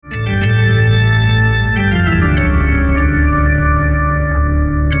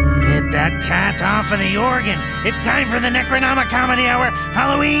hat off of the organ. It's time for the Necronomicomedy Hour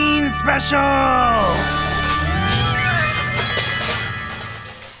Halloween Special!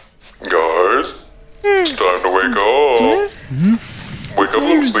 Guys, it's time to wake up. Wake up,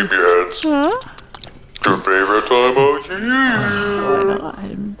 little sleepyheads. It's your favorite time of year.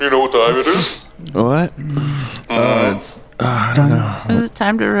 You know what time it is? What? I don't know. Is it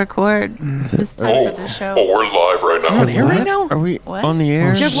time to record? It's time for the show. Oh, we're live right now. We're on the air right now? Are we What? on the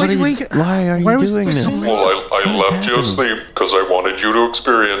air? Yeah, Why are you doing this? Well, I left you asleep because I wanted you to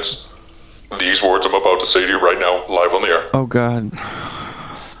experience these words I'm about to say to you right now, live on the air. Oh, God.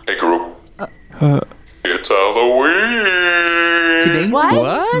 Hey, group. It's Halloween. Today?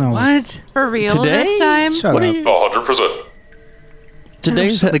 What? No. What? For real Today? this time? Shut up. 100%.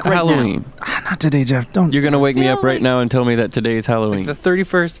 Today's Like right Halloween. Not today, Jeff. Don't. You're going to wake me up feel right like- now and tell me that today's Halloween. The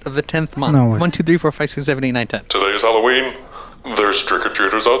 31st of the 10th month. Oh, No, it's- 1, 2, 3, 4, 5, 6, 7, 8, 9, 10. Today is Halloween. There's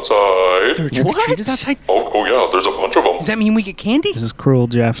trick-or-treaters outside. There are trick-or-treaters outside? Oh, yeah, there's a bunch of them. Does that mean we get candy? This is cruel,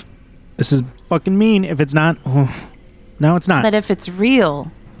 Jeff. This is fucking mean. If it's not, no, it's not. But if it's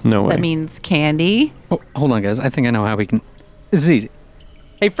real, No way. that means candy. Oh, hold on, guys. I think I know how we can. This is easy.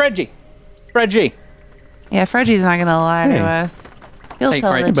 Hey, Fredgie. Fredgie. Yeah, Fredgie's not going to lie Hey. to us. He'll Hey,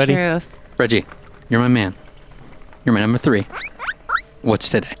 tell right, the buddy. truth. Fredgie, you're my man. You're my number 3. What's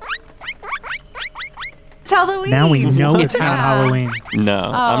today? It's Halloween. Now we know it's not Yeah. Halloween. No,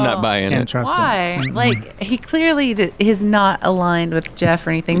 I'm not buying Can't it. trust Why? him. Like, he clearly is not aligned with Jeff or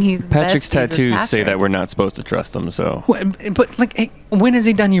anything. He's Patrick's besties with tattoos say Patrick. that we're not supposed to trust them, so. But, like, hey, when has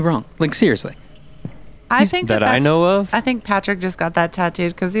he done you wrong? Like, seriously. I think that I that's- know of? I think Patrick just got that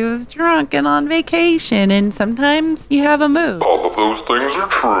tattooed because he was drunk and on vacation, and sometimes you have a mood. All of those things are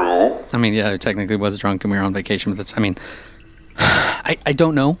true. I mean, yeah, I technically was drunk and we were on vacation, but that's, I mean, I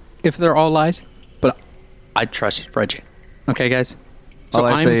don't know if they're all lies, but I trust Fredgie. Okay, guys? All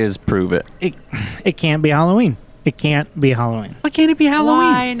I say is prove it. It can't be Halloween. It can't be Halloween. Why can't it be Halloween?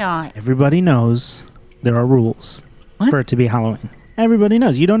 Why not? Everybody knows there are rules What? for it to be Halloween. Everybody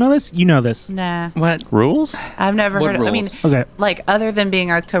knows. You don't know this? You know this. Nah, What? Rules? I've never What heard of I mean, rules? Okay, like, other than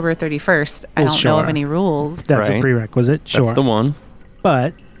being October 31st, I Well, don't know of sure. any rules. that's a Right. prerequisite. Sure. That's the one.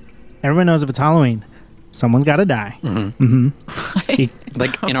 But everyone knows if it's Halloween, someone's got to die.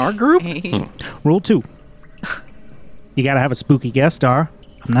 Like, in our group? Hey. Rule 2. You got to have a spooky guest star.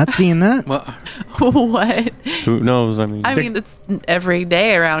 I'm not seeing that. Well, What? Who knows? I mean, I mean, it's every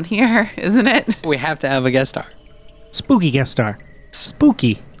day around here, isn't it? we have to have a guest star. Spooky guest star.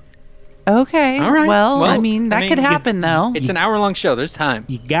 Spooky. Okay. All right. Well, I Well, mean, that I mean, could happen, though. It's an hour-long show. There's time.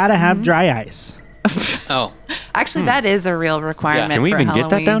 You got to have dry ice. Oh. Actually, that is a real requirement. can we for even get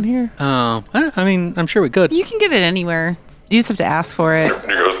that Halloween. down here? Oh. I mean, I'm sure we could. You can get it anywhere. You just have to ask for it. You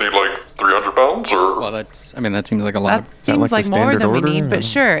guys need like 300 pounds or? Well, that seems like a lot. That Of, seems like like, the more standard than we order, need, or- but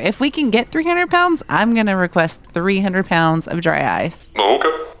sure. If we can get 300 pounds, I'm going to request 300 pounds of dry ice. No, okay.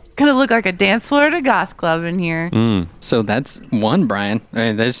 It's going to look like a dance floor at a goth club in here. so that's one, Brian. I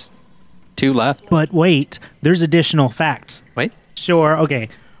mean, there's 2 left. But wait, there's additional facts. Wait. Sure, okay.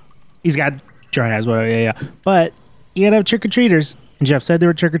 He's got dry eyes, whatever, yeah. But you gotta have trick-or-treaters. And Jeff said there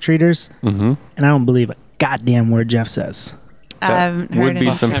were trick-or-treaters. Mm-hmm. And I don't believe a goddamn word Jeff says. I haven't heard would be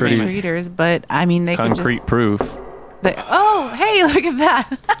any some pretty trick-or-treaters, but I mean, they could concrete just... proof. Oh, hey, look at that.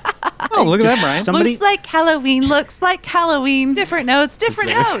 Oh, look at that, Brian. Somebody, Looks like Halloween, looks like Halloween. Different notes,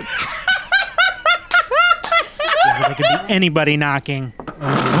 different notes. there could be anybody knocking.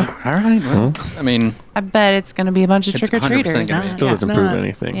 All right. Well, I mean, I bet it's going to be a bunch of It's 100% trick-or-treaters. gonna be. Still Yeah, doesn't it's prove not.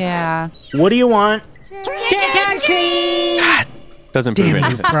 anything. Yeah. What do you want? Doesn't prove Damn you,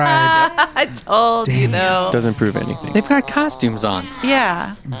 anything. pride. I told you, though. Doesn't prove anything. they've got costumes on.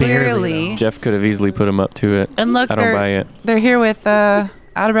 Yeah, Barely, clearly. Jeff could have easily put him up to it. And look, I don't buy it. they're here with Out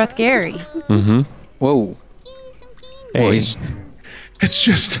of Breath Gary. Mm-hmm. Whoa. Hey, Boys. It's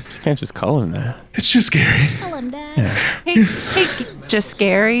just you can't just call him that. it's just scary. Hey, just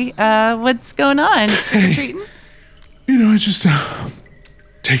scary. What's going on? Trick-or-treating? You know, I just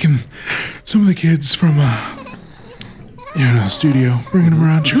taking some of the kids from the studio, bringing them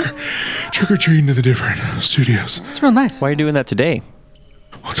around trick or treating to the different studios. It's real nice. Why are you doing that today?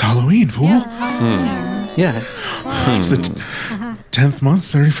 Well, it's Halloween, fool. Yeah. It's the 10th month,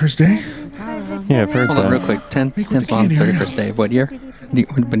 31st day. Yeah, I've heard Hold on real that. quick. 10th with the month, candy, hurry 31st day. What year?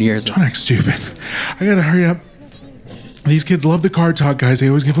 What year is it? Don't act stupid. I gotta hurry up. These kids love the card talk, guys. They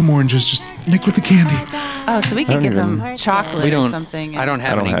always give them oranges. Just nick with the candy. Oh, so we could don't give even- them chocolate We or don't. something. I don't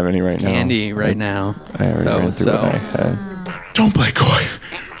have any right now. candy right now. I already Oh, ran through so- what I had. Don't play coy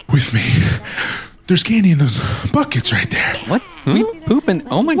with me. There's candy in those buckets right there. What? We pooping?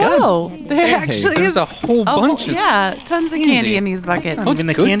 Oh my god! Whoa, there actually There's is a whole bunch of tons of candy in these buckets. Oh, it's Even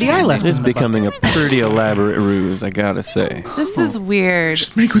the good candy I left It's in the becoming a pretty elaborate ruse, I gotta say. This is weird.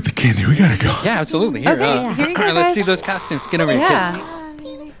 Just make with the candy. We gotta go. Yeah, absolutely. Here, Okay, here you go, all right, let's guys. see those costumes. Get over here, Yeah.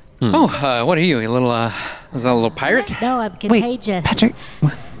 kids. Oh, what are you? A little, is that a little pirate? No, I'm contagious. Patrick,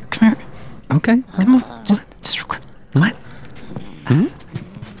 come here. Okay. Come on, just real quick. What?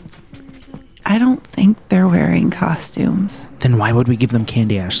 I don't think they're wearing costumes. Then why would we give them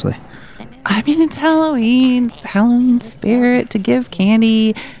candy, Ashley? I mean, it's Halloween. It's the Halloween spirit to give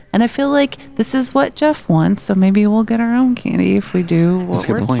candy. And I feel like this is what Jeff wants, so maybe we'll get our own candy if we do That's what a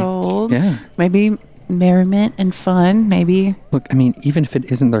good we're point. told. Yeah. Maybe merriment and fun, maybe. Look, I mean, even if it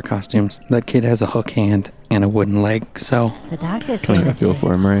isn't their costumes, that kid has a hook hand and a wooden leg, so The doctor's Kind gonna of feel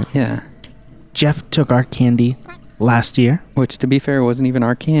for him, right? yeah. Jeff took our candy last year. Which, to be fair, wasn't even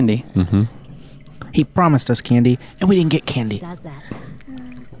our candy. He promised us candy, and we didn't get candy. does that.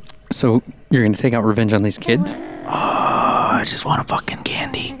 So you're gonna take out revenge on these kids? I just want a fucking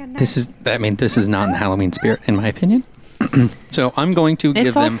candy. This is not in the Halloween spirit, in my opinion. So I'm going to give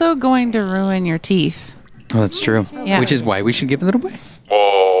It's them. also going to ruin your teeth. Oh, that's true. Yeah. Which is why we should give it away.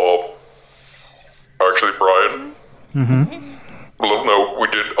 Actually, Brian. Well, no, we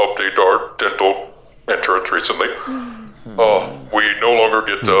did update our dental insurance recently. We no longer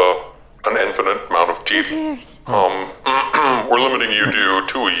get an infinite amount of teeth. We're limiting you to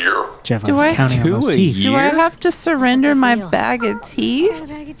 2 a year. Jeff, I Do was I- counting on Two those a teeth. year? Do I have to surrender my bag of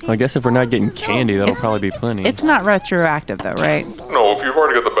teeth? I guess if we're not getting candy, that'll probably be plenty. It's not retroactive, though, right? No, if you've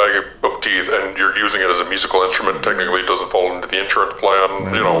already got the bag of teeth and you're using it as a musical instrument, technically it doesn't fall into the insurance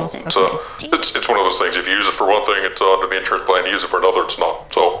plan. You know, it's one of those things. If you use it for one thing, it's under the insurance plan. You use it for another, it's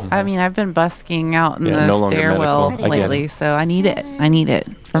not. So I mean, I've been busking out in Yeah, no the longer stairwell medical. I get lately, it. so I need it. I need it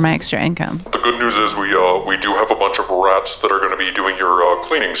for my extra income. the good news is we do have a bunch of rats that are going to be doing your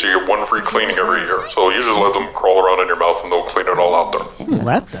cleaning. So you get one free cleaning every year. So you just let them crawl around in your mouth and they'll clean it all out there.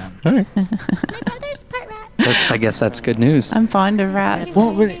 Let them. All right. I guess that's good news. I'm fond of rats.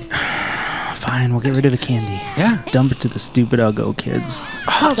 Well, fine, we'll get rid of the candy. Yeah. Dump it to the stupid Uggo kids.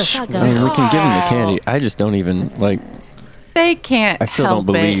 Oh, the fuck I mean, we can give him the Oh. candy. I just don't even, like, They can't. I still help don't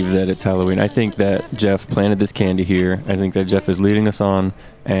believe it. that it's Halloween. I think that Jeff planted this candy here. I think that Jeff is leading us on,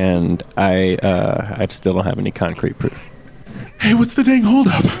 and I still don't have any concrete proof. Hey, what's the dang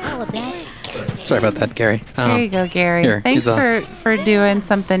holdup? Sorry about that, Gary. There you go, Gary. here, Thanks he's a- for doing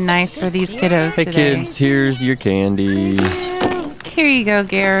something nice for these kiddos Hey, today. kids, here's your candy. Here you go,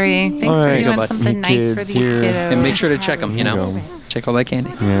 Gary. Thanks All for right. doing Go, bud. something You nice for kids these here. kiddos. And make sure to check them, you know. Go. Check all that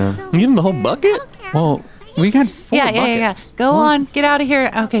candy. Yeah. You give him the whole bucket? Well, we got four Yeah. buckets. Go on, get out of here.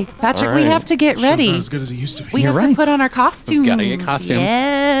 Okay, Patrick, All we right. have to get Not ready. as good as it used to be. We have right. to put on our costumes. gotta get costumes.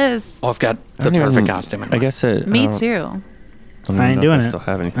 Yes. Oh, I've got I the don't perfect even- costume. In I mind. guess it. Me don't- too. I don't even I ain't know doing if I it. still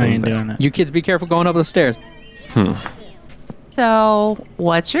have anything. I ain't but- doing it. You kids be careful going up the stairs. So,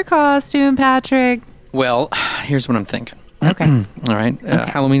 what's your costume, Patrick? Well, here's what I'm thinking. Okay. All right.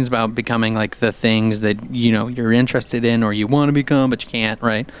 Halloween's about becoming like the things that, you know, you're interested in or you want to become, but you can't,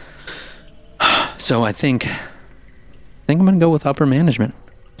 right? So I think I'm going to go with upper management.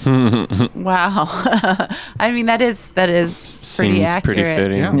 Wow. I mean, that is pretty Seems accurate. pretty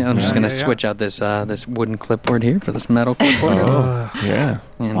fitting. Yeah, I'm just going to switch out this this wooden clipboard here for this metal clipboard. Yeah.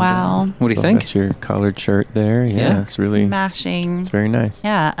 And, Wow. what do you So think? that's your collared shirt there. Yeah, Yeah. it's really, Smashing. it's very nice.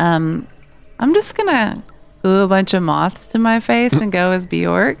 Yeah. I'm just gonna glue a bunch of moths to my face and go as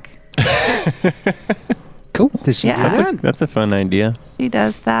Bjork. Cool. Did she Yeah. do that? That's a fun idea. She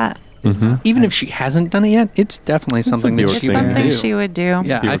does that. Even if she hasn't done it yet, it's definitely something that Bjork she thing would to Something do. she would do.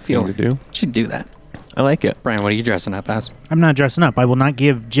 Yeah, I Bjork feel thing to do. she'd do that. I like it. Brian, what are you dressing up as? I'm not dressing up. I will not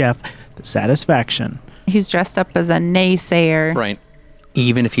give Jeff the satisfaction. He's dressed up as a naysayer. Right.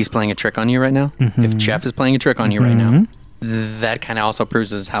 Even if he's playing a trick on you right now, if Jeff is playing a trick on you right now, that kind of also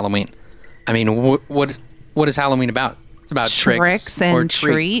proves it's Halloween. I mean, what is Halloween about? It's about Tricks or and treats.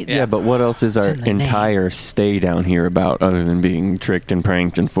 treats. Yeah, but what else is our in the name. entire stay down here about other than being tricked and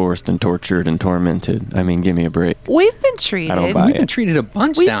pranked and forced and tortured and tormented? I mean, give me a break. We've been treated. I don't buy We've been it. treated a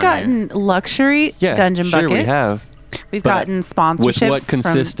bunch We've down gotten luxury Yeah, dungeon sure buckets. we have. We've But gotten sponsorships with what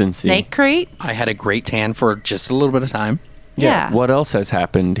consistency? from Snake Crate. here. I had a great tan for just a little bit of time. Yeah. What else has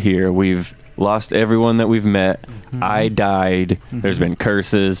happened here? We've lost everyone that we've met. I died. There's been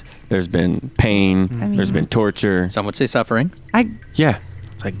curses. There's been pain. There's been torture. Some would say suffering. Yeah.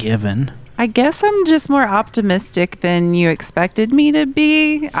 It's a given. I guess I'm just more optimistic than you expected me to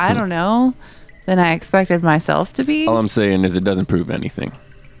be. I don't know. Than I expected myself to be. All I'm saying is it doesn't prove anything.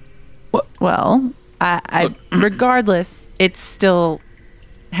 Well, I regardless, it's still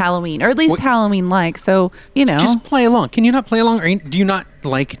Halloween, or at least Halloween-like. So, you know. Just play along. Can you not play along? Or do you not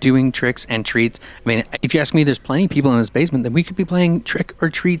like doing tricks and treats? I mean, if you ask me, there's plenty of people in this basement that we could be playing trick or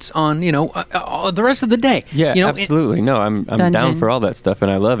treats on, the rest of the day. Yeah, absolutely. No, I'm down for all that stuff,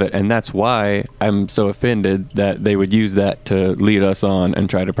 and I love it. And that's why I'm so offended that they would use that to lead us on and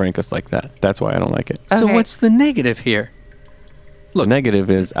try to prank us like that. That's why I don't like it. So what's the negative here? Look, the negative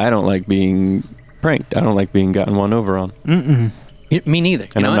is I don't like being pranked. I don't like being gotten one over on. Me neither.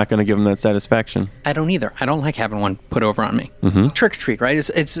 And I'm not going to give them that satisfaction. I don't either. I don't like having one put over on me. Trick or treat, right?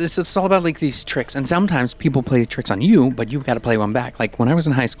 It's all about like these tricks. And sometimes people play tricks on you, but you've got to play one back. Like when I was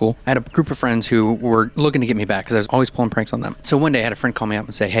in high school, I had a group of friends who were looking to get me back because I was always pulling pranks on them. So one day I had a friend call me up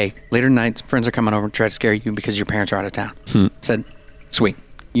and say, hey, later tonight, some friends are coming over to try to scare you because your parents are out of town. I said, sweet.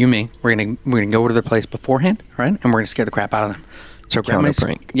 You and me, we're gonna go to their place beforehand, right? And we're gonna scare the crap out of them. So I grabbed my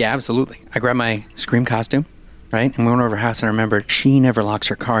prank. Yeah, absolutely. I grabbed my Scream costume. Right? And we went over her house and I remembered she never locks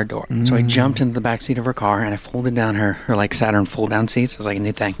her car door. So I jumped into the back seat of her car and I folded down her like Saturn fold down seats. It was like a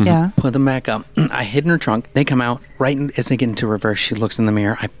new thing. Yeah. Put them back up. I hid in her trunk. They come out right as they get into reverse. She looks in the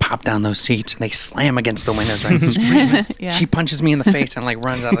mirror. I pop down those seats and they slam against the windows, right? Screaming. Yeah. She punches me in the face and like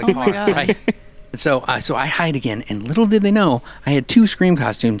runs out of the car. Right? So I hide again, and little did they know, I had 2 Scream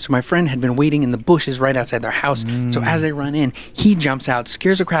costumes. So my friend had been waiting in the bushes right outside their house. So as they run in, he jumps out,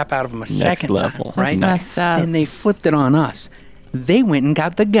 scares the crap out of them a second level. time. Right? That's messed up. Then they flipped it on us. They went and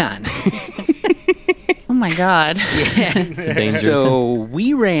got the gun. Oh my God. Yeah. So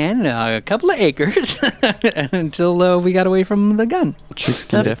we ran a couple of acres until we got away from the gun. Tricks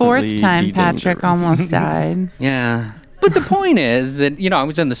can The 4th definitely time be Patrick dangerous. almost died. Yeah. But the point is that, I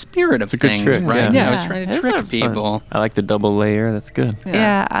was in the spirit of a good things, trick, right? yeah. I was trying to This trick was people. I like the double layer. That's good.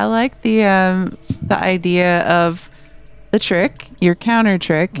 Yeah, I like the idea of the trick, your counter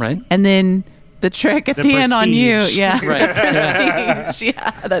trick, Right. and then the trick at the end on you. prestige. Yeah, Right. prestige. Yeah,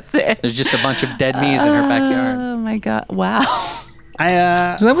 that's it. There's just a bunch of dead me's in her backyard. Oh my God! Wow.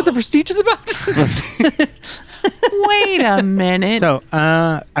 Is that what the prestige is about? Wait a minute. So,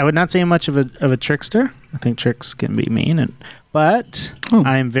 I would not say much of a trickster. I think tricks can be mean, but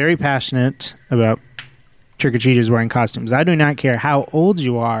I am very passionate about trick-or-treaters wearing costumes. I do not care how old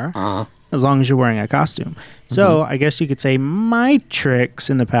you are, as long as you're wearing a costume. So, I guess you could say my tricks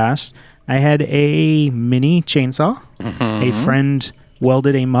in the past, I had a mini chainsaw. A friend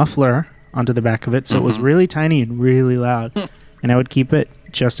welded a muffler onto the back of it, so it was really tiny and really loud. And I would keep it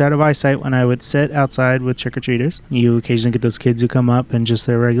just out of eyesight when I would sit outside with trick-or-treaters. You occasionally get those kids who come up in just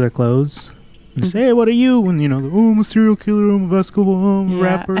their regular clothes and say, hey, what are you? And, I'm a serial killer, I'm a basketball, I'm a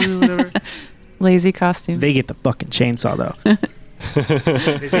rapper, whatever. Lazy costume. They get the fucking chainsaw, though.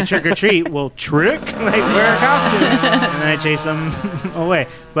 They say trick-or-treat. Well, trick? Like, wear a costume. And then I chase them away.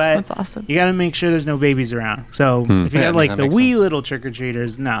 But That's awesome. you got to make sure there's no babies around. So if you Yeah, have, like, that the makes wee sense. little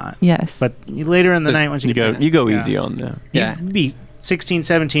trick-or-treaters, not. Yes. But later in the night, once you You go easy on them. Yeah. You be 16,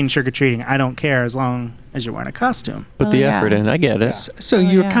 17 trick-or-treating. I don't care as long as you're wearing a costume. Put the yeah. effort in. I get it. So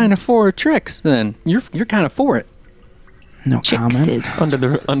you're kind of for tricks then. You're kind of for it. No comment.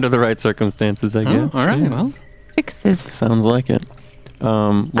 Chixes. Under the right circumstances, I guess. All right. Well, Chixes. Sounds like it.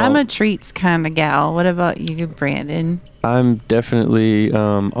 Well, I'm a treats kind of gal. What about you, Brandon? I'm definitely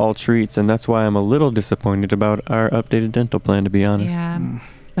all treats, and that's why I'm a little disappointed about our updated dental plan, to be honest. Yeah,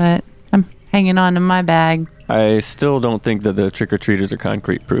 but I'm hanging on to my bag. I still don't think that the trick-or-treaters are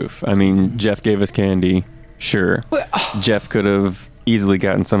concrete proof. I mean, Jeff gave us candy. Sure. Jeff could have easily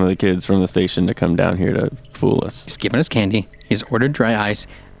gotten some of the kids from the station to come down here to fool us. he's given us candy. He's ordered dry ice.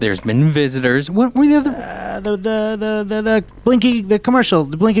 There's been visitors. What were the other? The blinky, the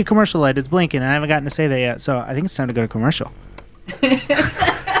blinky commercial light is blinking, and I haven't gotten to say that yet. So I think it's time to go to commercial.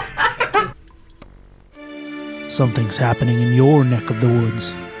 Something's happening in your neck of the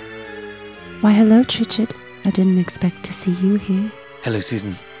woods. Why, hello, Richard. I didn't expect to see you here. Hello,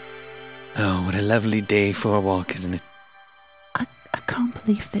 Susan. Oh, what a lovely day for a walk, isn't it? I can't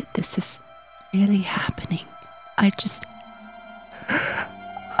believe that this is really happening. I just...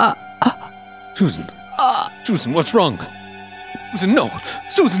 Susan. Susan, what's wrong? Susan, no.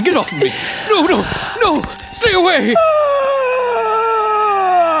 Susan, get off of me. No. Stay away.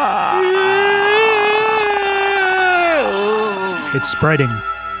 It's spreading.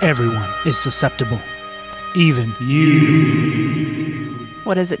 Everyone is susceptible. Even you.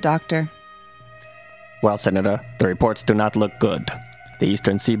 What is it, Doctor? Well, Senator, the reports do not look good. The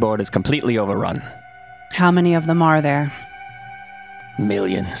eastern seaboard is completely overrun. How many of them are there?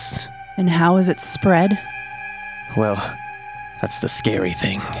 Millions. And how is it spread? Well, that's the scary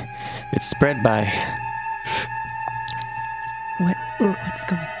thing. It's spread by... What's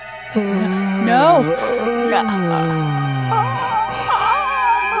going on? No!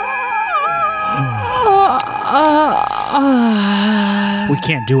 We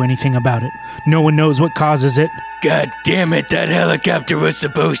can't do anything about it. No one knows what causes it. God damn it, that helicopter was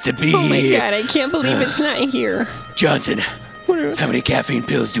supposed to be Oh my here. god, I can't believe it's not here. Johnson, how many caffeine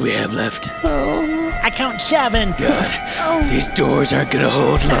pills do we have left? I count 7. God, these doors aren't gonna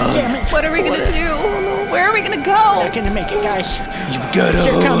hold long. Damn it. What are we gonna do? Where are we gonna go? Not gonna make it, guys. You've gotta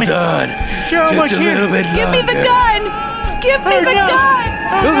They're hold coming. on. They're almost Just a here. little bit longer. Give me the gun! Give me the gun!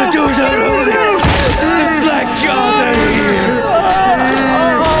 Oh, the doors aren't holding. The slack jaws are here.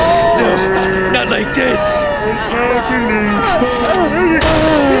 No, not like this.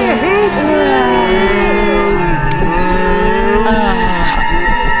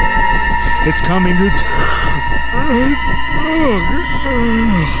 It's coming.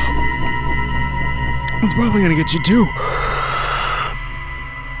 It's probably gonna get you too.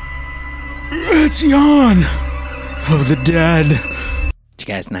 It's yawn of the dead. Did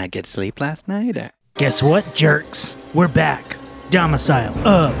you guys not get sleep last night? Or? Guess what, jerks? We're back. Domicile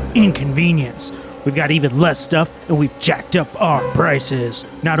of Inconvenience. We've got even less stuff, and we've jacked up our prices.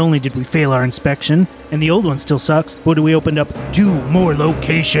 Not only did we fail our inspection, and the old one still sucks, but we opened up 2 more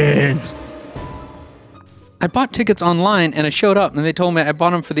locations. I bought tickets online and I showed up and they told me I bought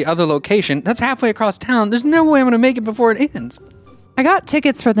them for the other location. That's halfway across town. There's no way I'm going to make it before it ends. I got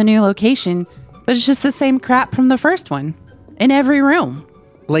tickets for the new location, but it's just the same crap from the first one. In every room.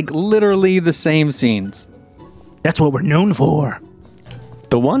 Like literally the same scenes. That's what we're known for.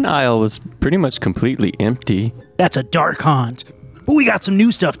 The one aisle was pretty much completely empty. That's a dark haunt. But we got some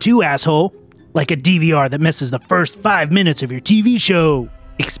new stuff too, asshole. Like a DVR that misses the first 5 minutes of your TV show.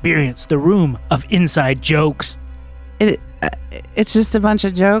 Experience the room of inside jokes. It's just a bunch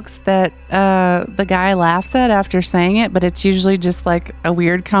of jokes that the guy laughs at after saying it, but it's usually just like a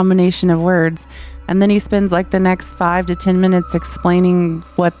weird combination of words. And then he spends like the next 5 to 10 minutes explaining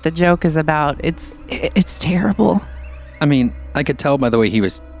what the joke is about. It's terrible. I mean, I could tell by the way he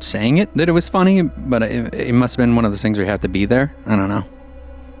was saying it that it was funny, but it must have been one of those things where you have to be there. I don't know.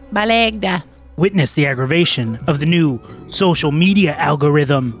 Balegda. Witness the aggravation of the new social media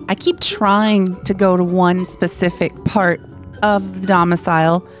algorithm. I keep trying to go to one specific part of the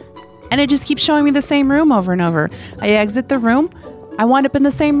domicile, and it just keeps showing me the same room over and over. I exit the room, I wind up in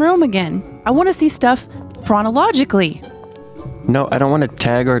the same room again. I want to see stuff chronologically. No, I don't want to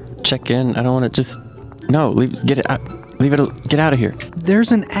tag or check in. I don't want to just... No, get it out. Leave it. Get out of here.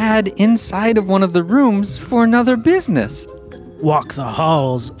 There's an ad inside of one of the rooms for another business. Walk the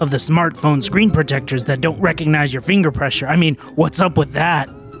halls of the smartphone screen protectors that don't recognize your finger pressure. I mean, what's up with that?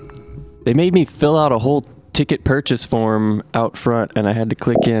 They made me fill out a whole ticket purchase form out front, and I had to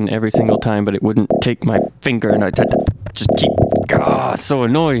click in every single time, but it wouldn't take my finger, and I had to just keep... so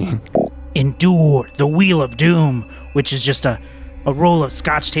annoying. Endure the Wheel of Doom, which is just a roll of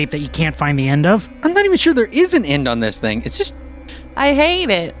scotch tape that you can't find the end of. I'm not even sure there is an end on this thing. It's just... I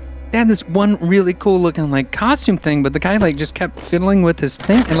hate it. They had this one really cool looking like costume thing, but the guy like just kept fiddling with his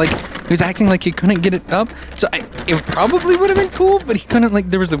thing and like he was acting like he couldn't get it up. So it probably would have been cool, but he couldn't, like,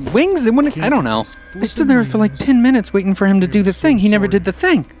 there was the wings. It wouldn't, I don't know. I stood there for like 10 minutes waiting for him to do the thing. He never did the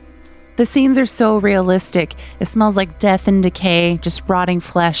thing. The scenes are so realistic. It smells like death and decay, just rotting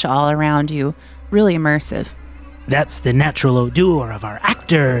flesh all around you. Really immersive. That's the natural odor of our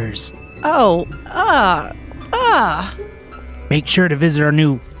actors. Oh, Make sure to visit our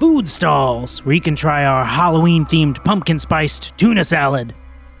new food stalls, where you can try our Halloween-themed pumpkin-spiced tuna salad.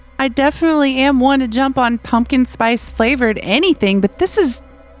 I definitely am one to jump on pumpkin spice flavored anything, but this is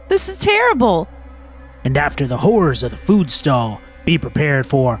terrible. And after the horrors of the food stall, be prepared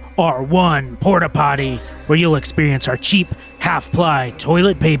for R1 Porta Potty, where you'll experience our cheap half-ply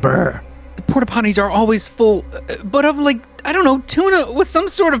toilet paper. The porta potties are always full, but of like, I don't know, tuna with some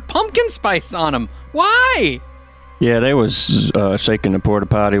sort of pumpkin spice on them. Why? Yeah, they was shaking the porta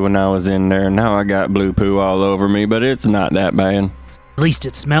potty when I was in there, and now I got blue poo all over me, but it's not that bad. At least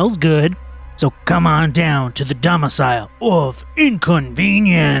it smells good. So come on down to the domicile of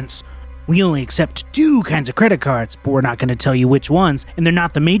Inconvenience. We only accept 2 kinds of credit cards, but we're not going to tell you which ones, and they're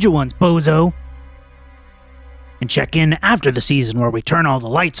not the major ones, bozo. And check in after the season, where we turn all the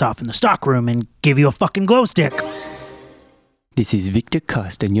lights off in the stockroom and give you a fucking glow stick. This is Victor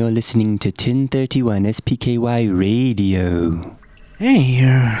Cost, and you're listening to 1031 SPKY Radio. Hey,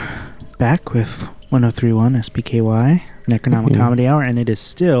 you're back with 1031 SPKY, Necronomicomedy Hour, and it is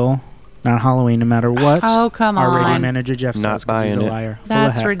still not Halloween no matter what. Oh, come Our radio on. manager, Jeff, Not says 'cause he's a buying it. liar. Full of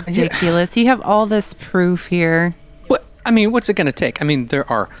That's heck. ridiculous. You have all this proof here. What? I mean, what's it going to take? I mean, there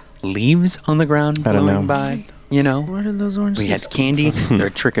are leaves on the ground I don't blowing know. by. You know, Where did those orange we had juice come candy. They're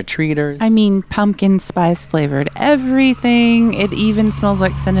trick-or-treaters. I mean, pumpkin spice flavored everything. It even smells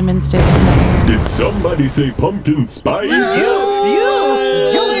like cinnamon sticks in the air. Did somebody say pumpkin spice? Who are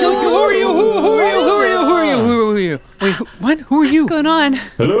you? Wait, what? Who are you? What's going on?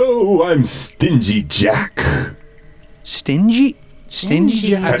 Hello, I'm Stingy Jack. Stingy?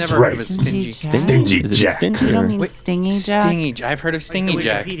 Stingy? I've That's never heard of a right. stingy. Stingy Is it Jack. stingy You don't or- mean Wait, Stingy Jack? Stingy. I've heard of Stingy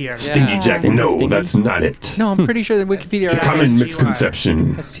Jack. Stingy Jack. No, that's not it. No, I'm pretty sure that Wikipedia. It's a common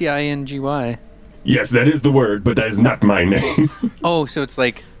misconception. Stingy. Yes, that is the word, but that is not my name. Oh, so it's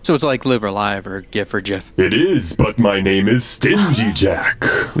like Live or Live or GIF or GIF. It is, but my name is Stingy Jack.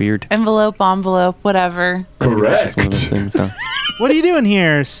 Weird. Envelope, whatever. Correct. Just one of those things, huh? What are you doing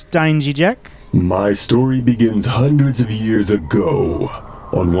here, Stingy Jack? My story begins hundreds of years ago.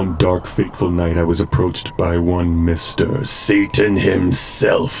 On one dark, fateful night, I was approached by one Mr. Satan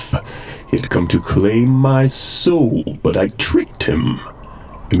himself. He had come to claim my soul, but I tricked him.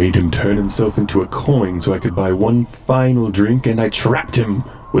 I made him turn himself into a coin so I could buy one final drink, and I trapped him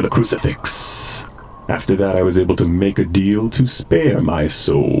with a crucifix. After that, I was able to make a deal to spare my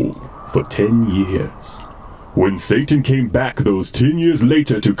soul for 10 years. When Satan came back those 10 years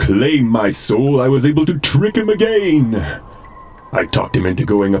later to claim my soul, I was able to trick him again. I talked him into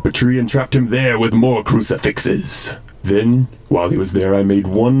going up a tree and trapped him there with more crucifixes. Then, while he was there, I made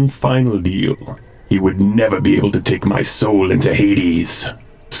one final deal. He would never be able to take my soul into Hades.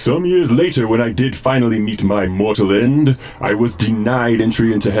 Some years later, when I did finally meet my mortal end, I was denied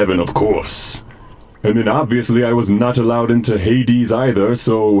entry into heaven, of course. And then obviously I was not allowed into Hades either,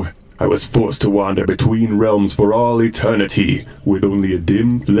 so I was forced to wander between realms for all eternity, with only a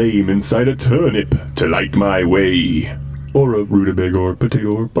dim flame inside a turnip to light my way. Or a rutabaga or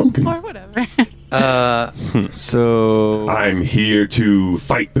potato or pumpkin. Or whatever. So I'm here to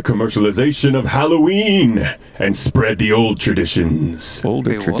fight the commercialization of Halloween and spread the old traditions.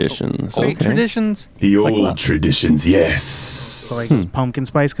 older Wait, what? traditions. Old Okay. traditions? The Like old what? traditions, yes. So like pumpkin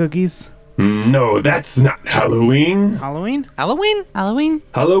spice cookies? No, that's not Halloween. Halloween? Halloween?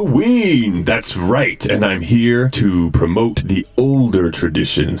 Halloween! That's right, and I'm here to promote the older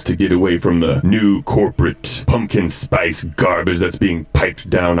traditions to get away from the new corporate pumpkin spice garbage that's being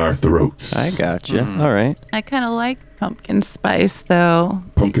piped down our throats. I gotcha. All right. I kind of like pumpkin spice, though.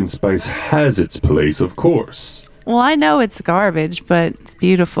 Pumpkin spice has its place, of course. Well, I know it's garbage, but it's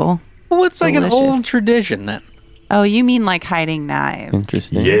beautiful. Well, it's like an Delicious. old tradition then. Oh, you mean like hiding knives?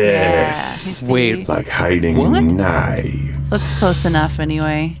 Interesting. Yes. Yeah, Wait. Like hiding What? knives. That's close enough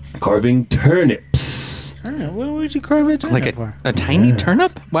anyway. Carving turnips. I don't know. What would you carve a turnip Like for? a tiny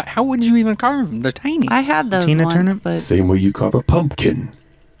turnip? What? How would you even carve them? They're tiny. I had those Tina once, turnip? but Same way you carve a pumpkin.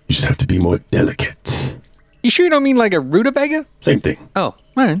 You just have to be more delicate. You sure you don't mean like a rutabaga? Same thing. Oh,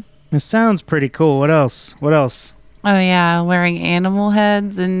 all right. It sounds pretty cool. What else? What else? oh yeah, wearing animal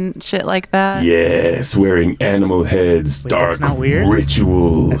heads and shit like that. Yes, wearing animal heads, Wait, dark that's not weird?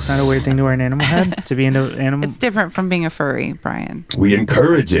 rituals. It's not a weird thing to wear an animal head? To be into animal? It's different from being a furry, Brian. We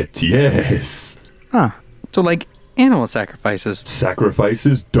encourage it, yes. Huh. So like animal sacrifices.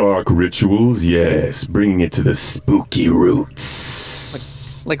 Sacrifices, dark rituals, yes. Bringing it to the spooky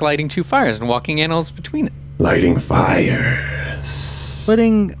roots. Like lighting two fires and walking animals between it. Lighting fires.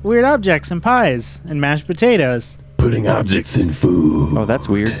 Putting weird objects in pies and mashed potatoes. Putting objects in food. Oh, that's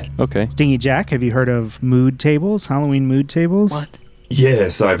weird. Okay. Stingy Jack, have you heard of mood tables? Halloween mood tables? What?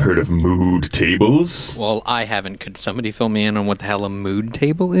 Yes, I've heard of mood tables. Well, I haven't. Could somebody fill me in on what the hell a mood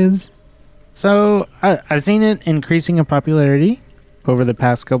table is? So I've seen it increasing in popularity over the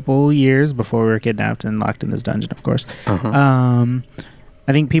past couple years before we were kidnapped and locked in this dungeon, of course.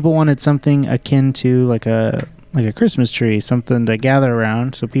 I think people wanted something akin to like a Christmas tree, something to gather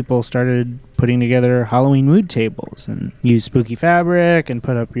around. So people started putting together Halloween mood tables and use spooky fabric and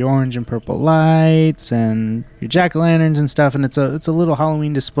put up your orange and purple lights and your jack-o'-lanterns and stuff. And it's a little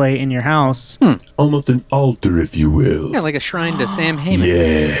Halloween display in your house. Almost an altar, if you will. Yeah, like a shrine to Sam Heyman.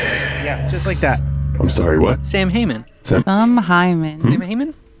 Yeah. Yeah, just like that. I'm sorry, what? Sam Heyman. Sam Hyman. Sam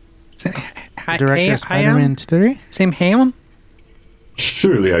Heyman? Director of Spider-Man 3? Sam Heyman?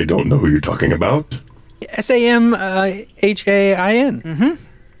 Surely I don't know who you're talking about. SAMHAIN. Mm-hmm.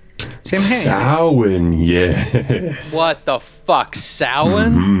 Sam Heyman. Samhain, yes. What the fuck,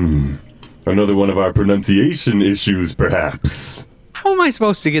 Samhain? Another one of our pronunciation issues, perhaps. How am I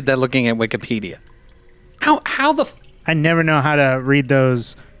supposed to get that looking at Wikipedia? How the... I never know how to read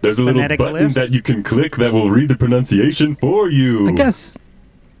those There's a little phonetic button glyphs. that you can click that will read the pronunciation for you. I guess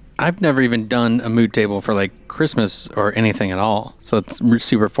I've never even done a mood table for like Christmas or anything at all. So it's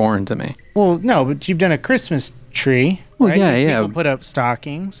super foreign to me. Well, no, but you've done a Christmas tree. Well, right? yeah, Like, yeah. People put up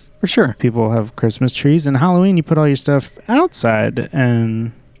stockings. For sure. People have Christmas trees. And Halloween, you put all your stuff outside.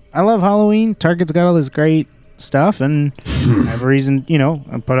 And I love Halloween. Target's got all this great stuff. And I have a reason,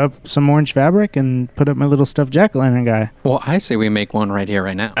 I put up some orange fabric and put up my little stuffed jack-o'-lantern guy. Well, I say we make one right here,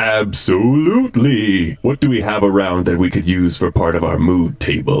 right now. Absolutely. What do we have around that we could use for part of our mood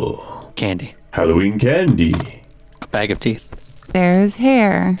table? Candy. Halloween candy. A bag of teeth. There's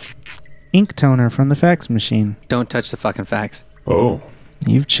hair. Ink toner from the fax machine. Don't touch the fucking fax. Oh.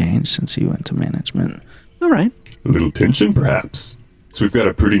 You've changed since you went to management. All right. A little tension, perhaps. So we've got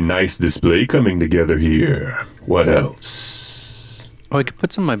a pretty nice display coming together here. What else? Oh, I could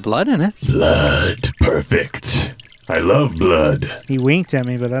put some of my blood in it. Blood. Perfect. I love blood. He winked at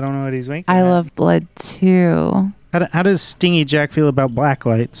me, but I don't know what he's winking I at. love blood too. How does Stingy Jack feel about black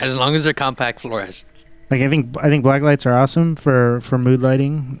lights? As long as they're compact fluorescents. Like I think black lights are awesome for mood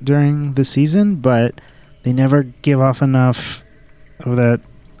lighting during the season, but they never give off enough of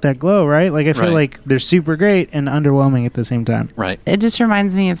that glow, right? Like I feel like they're super great and underwhelming at the same time. Right. It just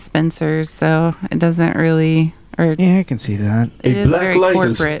reminds me of Spencer's, so it doesn't really. Yeah, I can see that. It is black very light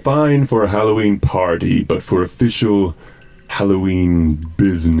corporate. is fine for a Halloween party, but for official Halloween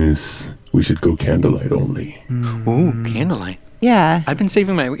business, we should go candlelight only. Ooh, candlelight. Yeah. I've been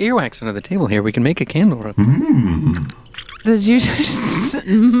saving my earwax under the table here. We can make a candle. Did you just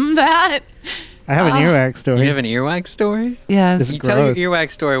that? I have an earwax story. You have an earwax story? Yes. You tell your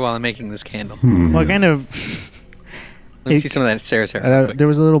earwax story while I'm making this candle. Well, kind of. Let me see some of that Sarah's hair. There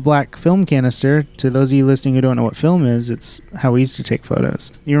was a little black film canister. To those of you listening who don't know what film is, it's how we used to take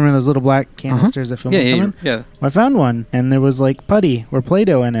photos. You remember those little black canisters that film would come in? Yeah. Well, I found one, and there was like putty or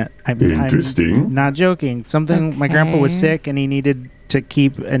Play-Doh in it. Interesting. I'm not joking. My grandpa was sick, and he needed to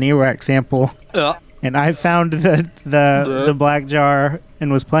keep an earwax sample. And I found the black jar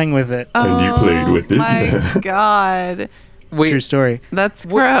and was playing with it. And you played with it. My God. True story. That's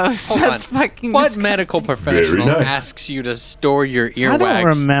gross. Hold That's on. fucking What disgusting. medical professional Very nice. asks you to store your earwax I don't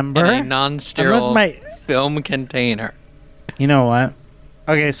remember. in a non-sterile Unless film container? You know what?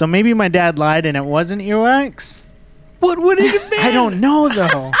 Okay, so maybe my dad lied and it wasn't earwax. What would it have been? I don't know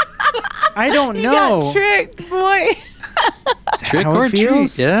though. I don't You know. got tricked, boy. Trick how or it treat?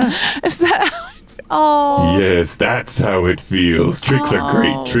 feels? Yeah. Is that how it feels? Oh. Yes, that's how it feels. Tricks are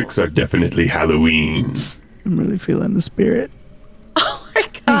great. Tricks are definitely Halloween. I'm really feeling the spirit. Oh my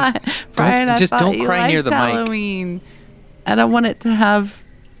God. Brian, I just thought don't you cry near liked the mic. Halloween. I don't want it to have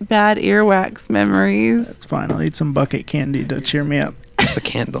bad earwax memories. It's fine. I'll eat some bucket candy to cheer me up. It's a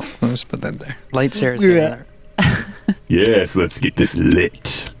candle. I'll just put that there. Light Sarah's hair there. Yes, let's get this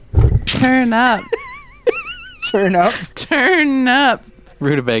lit. Turn up. Turn up. Turn up.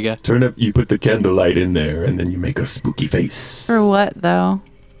 Rutabaga. Turn up, you put the candlelight in there, and then you make a spooky face. For what, though?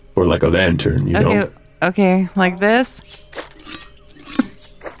 Or like a lantern, you know? Okay, like this?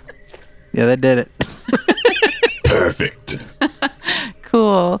 Yeah, that did it. Perfect.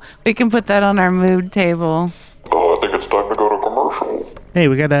 Cool. We can put that on our mood table. Oh, I think it's time to go to commercial. Hey,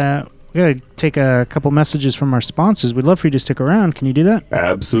 we gotta take a couple messages from our sponsors. We'd love for you to stick around. Can you do that?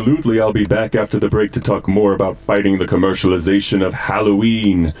 Absolutely. I'll be back after the break to talk more about fighting the commercialization of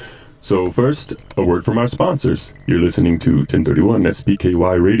Halloween. So first, a word from our sponsors. You're listening to 1031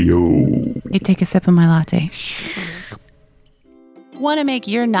 SPKY Radio. Hey, take a sip of my latte. Want to make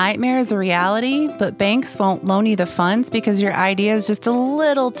your nightmares a reality, but banks won't loan you the funds because your idea is just a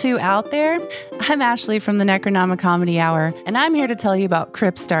little too out there? I'm Ashley from the Necronomicomedy Hour, and I'm here to tell you about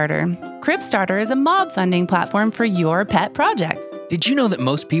Cripstarter. Cripstarter is a mob funding platform for your pet project. Did you know that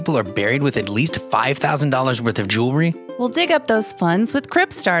most people are buried with at least $5,000 worth of jewelry? We'll dig up those funds with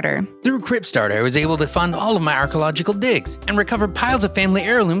Cripstarter. Through Cripstarter, I was able to fund all of my archaeological digs and recover piles of family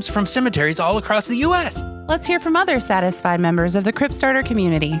heirlooms from cemeteries all across the U.S. Let's hear from other satisfied members of the Cripstarter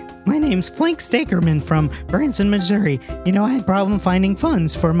community. My name's Flink Stakerman from Branson, Missouri. I had problem finding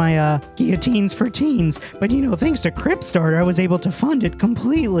funds for my guillotines for teens, but thanks to Cripstarter, I was able to fund it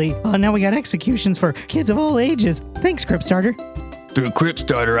completely. Now we got executions for kids of all ages. Thanks, Cripstarter. Through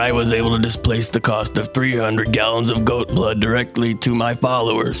Cripstarter, I was able to displace the cost of 300 gallons of goat blood directly to my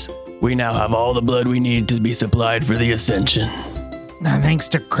followers. We now have all the blood we need to be supplied for the Ascension. Thanks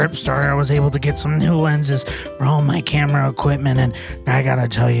to Cripstarter, I was able to get some new lenses for all my camera equipment, and I gotta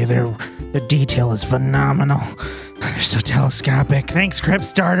tell you, the detail is phenomenal. They're so telescopic. Thanks,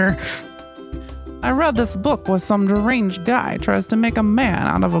 Cripstarter. I read this book where some deranged guy tries to make a man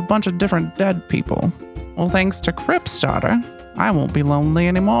out of a bunch of different dead people. Well, thanks to Cripstarter, I won't be lonely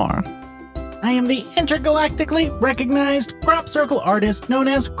anymore. I am the intergalactically recognized crop circle artist known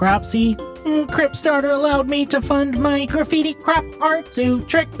as Cropsy. Cripstarter allowed me to fund my graffiti crop art to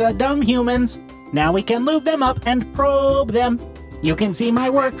trick the dumb humans. Now we can lube them up and probe them. You can see my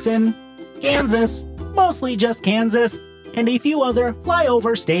works in Kansas, mostly just Kansas, and a few other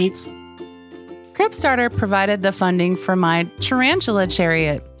flyover states. Cripstarter provided the funding for my tarantula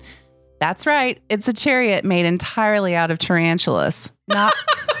chariot. That's right, it's a chariot made entirely out of tarantulas. Not.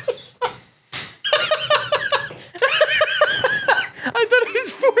 I thought it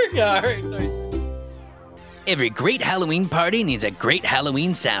was for you. All right, sorry. Every great Halloween party needs a great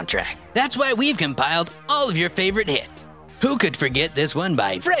Halloween soundtrack. That's why we've compiled all of your favorite hits. Who could forget this one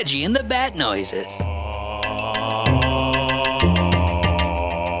by Fredgie and the Bat Noises?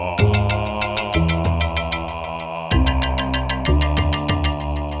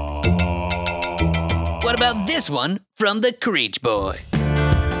 What about this one from the Creech Boy?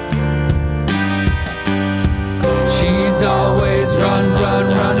 She's always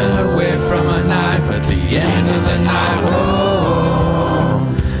running away from a knife at the end of the night. Oh,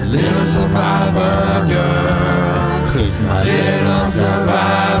 little survivor girl, 'cause my little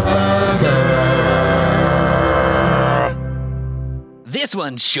survivor girl. This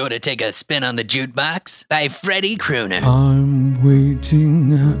one's sure to take a spin on the jukebox by Freddie Crooner. I'm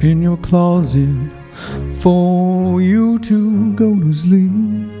waiting in your closet for you to go to sleep.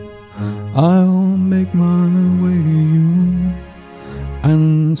 I'll make my way to you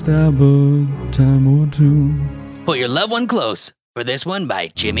and stab a time or two. Pull your loved one close for this one by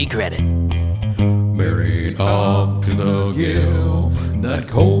Jimmy Credit. Married up to the gill, that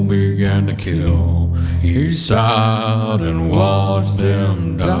cold began to kill. He sighed and watched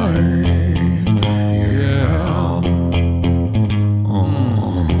them die. Yeah.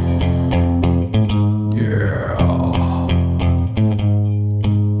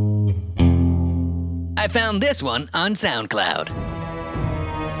 I found this one on SoundCloud.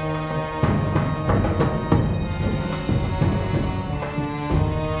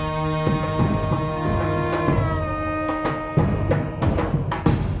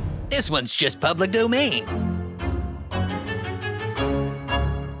 This one's just public domain.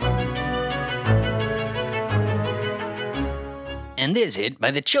 And this hit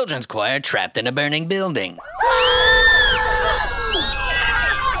by the children's choir trapped in a burning building.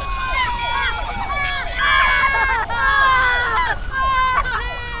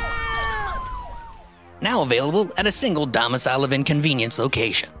 Now available at a single domicile of inconvenience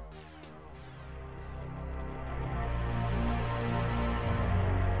location.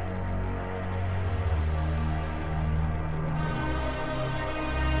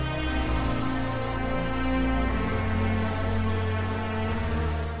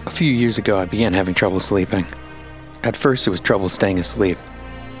 A few years ago, I began having trouble sleeping. At first, it was trouble staying asleep.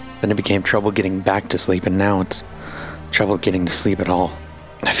 Then it became trouble getting back to sleep, and now it's trouble getting to sleep at all.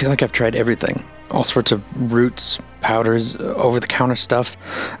 I feel like I've tried everything. All sorts of roots, powders, over-the-counter stuff.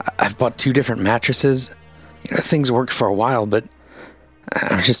 I've bought 2 different mattresses. Things worked for a while, but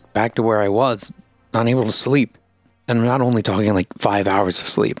I'm just back to where I was, unable to sleep. And I'm not only talking like 5 hours of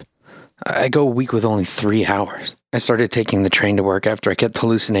sleep. I go a week with only 3 hours. I started taking the train to work after I kept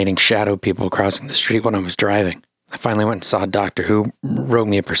hallucinating shadow people crossing the street when I was driving. I finally went and saw a doctor who wrote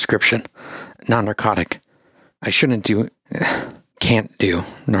me a prescription, non-narcotic. I can't do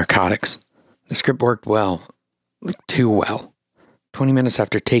narcotics. The script worked well, too well. 20 minutes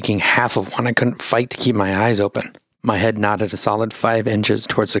after taking half of one, I couldn't fight to keep my eyes open. My head nodded a solid 5 inches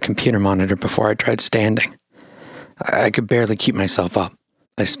towards the computer monitor before I tried standing. I could barely keep myself up.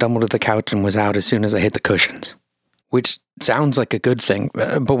 I stumbled to the couch and was out as soon as I hit the cushions. Which sounds like a good thing,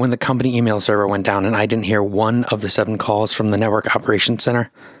 but when the company email server went down and I didn't hear one of the 7 calls from the network operations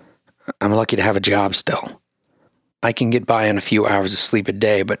center, I'm lucky to have a job still. I can get by on a few hours of sleep a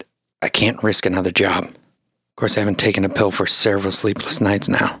day, but I can't risk another job. Of course, I haven't taken a pill for several sleepless nights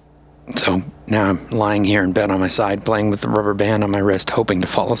now. So now I'm lying here in bed on my side, playing with the rubber band on my wrist, hoping to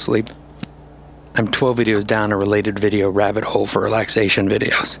fall asleep. I'm 12 videos down a related video rabbit hole for relaxation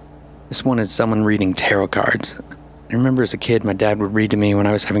videos. This one is someone reading tarot cards. I remember as a kid, my dad would read to me when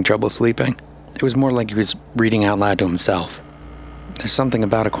I was having trouble sleeping. It was more like he was reading out loud to himself. There's something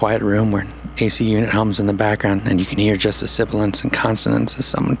about a quiet room where an AC unit hums in the background and you can hear just the sibilants and consonants as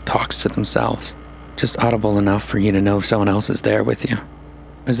someone talks to themselves. Just audible enough for you to know someone else is there with you.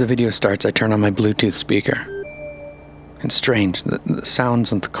 As the video starts, I turn on my Bluetooth speaker. It's strange, the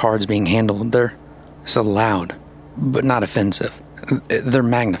sounds of the cards being handled, they're so loud, but not offensive. They're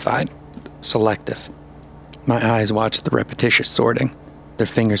magnified, selective. My eyes watch the repetitious sorting. Their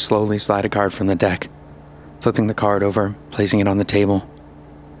fingers slowly slide a card from the deck, flipping the card over, placing it on the table.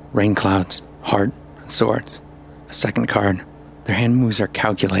 Rain clouds, heart, swords. A second card. Their hand moves are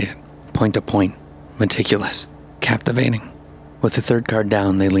calculated, point to point, meticulous, captivating. With the third card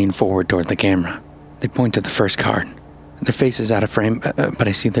down, they lean forward toward the camera. They point to the first card. Their face is out of frame, but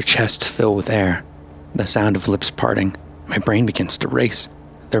I see their chest fill with air. The sound of lips parting. My brain begins to race.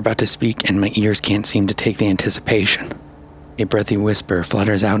 They're about to speak, and my ears can't seem to take the anticipation. A breathy whisper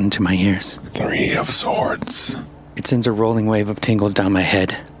flutters out into my ears. 3 of Swords. It sends a rolling wave of tingles down my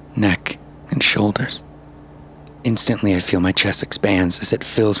head, neck, and shoulders. Instantly, I feel my chest expands as it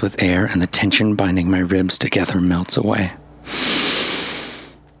fills with air and the tension binding my ribs together melts away.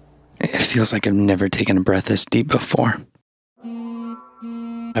 It feels like I've never taken a breath this deep before.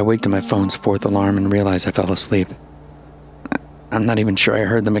 I wake to my phone's 4th alarm and realize I fell asleep. I'm not even sure I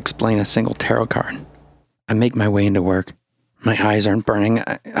heard them explain a single tarot card. I make my way into work. My eyes aren't burning.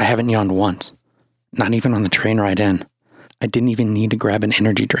 I haven't yawned once. Not even on the train ride in. I didn't even need to grab an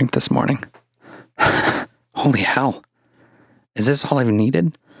energy drink this morning. Holy hell. Is this all I've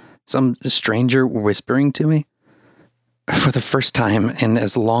needed? Some stranger whispering to me? For the first time, and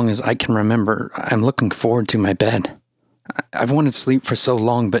as long as I can remember, I'm looking forward to my bed. I've wanted sleep for so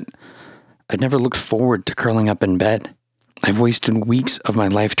long, but I've never looked forward to curling up in bed. I've wasted weeks of my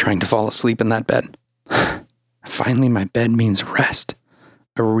life trying to fall asleep in that bed. Finally, my bed means rest.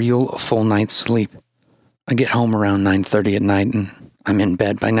 A real full night's sleep. I get home around 9:30 at night, and I'm in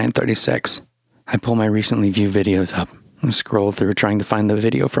bed by 9:36. I pull my recently viewed videos up and scroll through trying to find the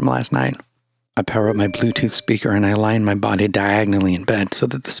video from last night. I power up my Bluetooth speaker and I align my body diagonally in bed so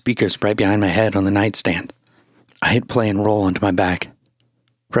that the speaker's right behind my head on the nightstand. I hit play and roll onto my back.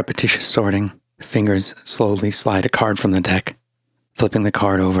 Repetitious sorting. Fingers slowly slide a card from the deck. Flipping the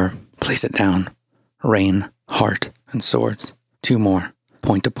card over, place it down. Rain, heart, and swords. 2 more,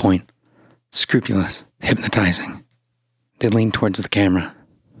 point to point. Scrupulous, hypnotizing. They lean towards the camera.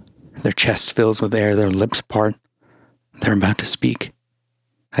 Their chest fills with air, their lips part. They're about to speak.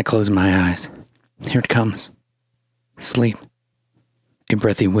 I close my eyes. Here it comes. Sleep. A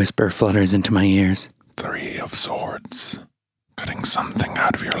breathy whisper flutters into my ears. 3 of Swords. Cutting something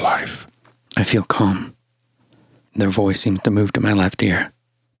out of your life. I feel calm. Their voice seems to move to my left ear.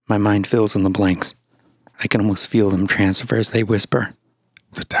 My mind fills in the blanks. I can almost feel them transfer as they whisper.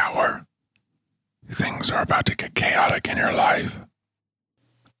 The Tower. Things are about to get chaotic in your life.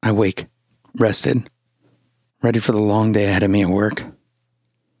 I wake, rested, ready for the long day ahead of me at work.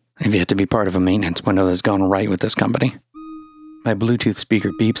 I've yet to be part of a maintenance window that's gone right with this company. My Bluetooth speaker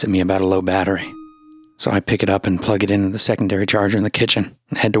beeps at me about a low battery, so I pick it up and plug it into the secondary charger in the kitchen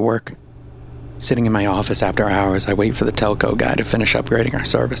and head to work. Sitting in my office after hours, I wait for the telco guy to finish upgrading our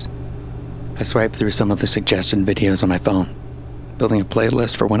service. I swipe through some of the suggested videos on my phone, building a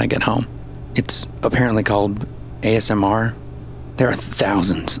playlist for when I get home. It's apparently called ASMR. There are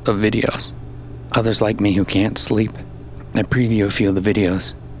thousands of videos. Others like me who can't sleep. I preview a few of the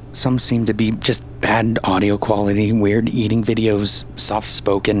videos. Some seem to be just bad audio quality, weird eating videos,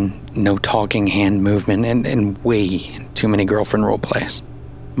 soft-spoken, no talking hand movement, and way too many girlfriend role plays.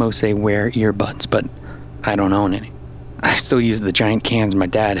 Most say wear earbuds, but I don't own any. I still use the giant cans my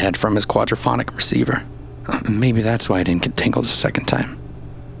dad had from his quadraphonic receiver. Maybe that's why I didn't get tingles a second time.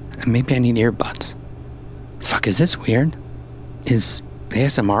 Maybe I need earbuds. Fuck, is this weird? Is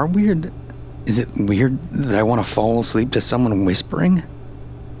ASMR weird? Is it weird that I want to fall asleep to someone whispering?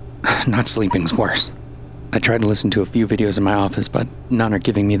 Not sleeping's worse. I tried to listen to a few videos in my office, but none are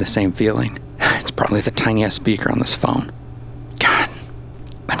giving me the same feeling. It's probably the tiniest speaker on this phone. God,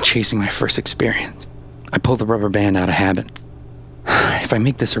 I'm chasing my first experience. I pull the rubber band out of habit. If I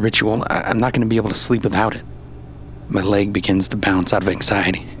make this a ritual, I'm not going to be able to sleep without it. My leg begins to bounce out of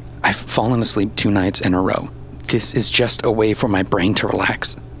anxiety. I've fallen asleep 2 nights in a row. This is just a way for my brain to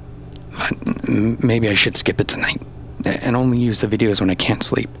relax. But maybe I should skip it tonight and only use the videos when I can't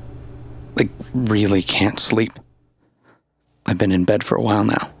sleep. Like, really can't sleep. I've been in bed for a while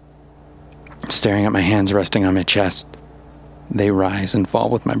now, staring at my hands resting on my chest. They rise and fall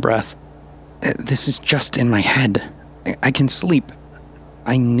with my breath. This is just in my head. I can sleep.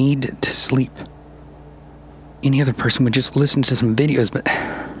 I need to sleep. Any other person would just listen to some videos, but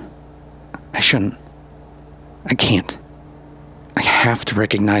I shouldn't. I can't. I have to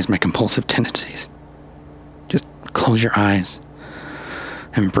recognize my compulsive tendencies. Just close your eyes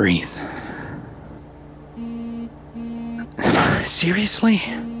and breathe. Seriously?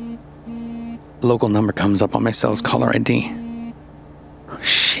 A local number comes up on my cell's caller ID. Oh,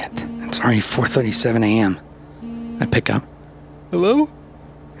 shit. It's already 4:37 a.m. I pick up. Hello?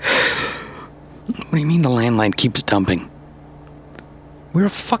 What do you mean the landline keeps dumping? We're a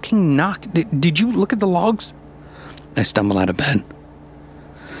fucking knock. Did you look at the logs? I stumble out of bed.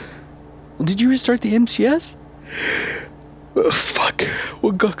 Did you restart the MCS? Fuck.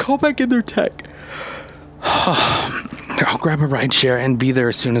 We'll call back in their tech. I'll grab a ride share and be there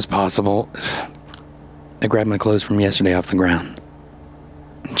as soon as possible. I grabbed my clothes from yesterday off the ground.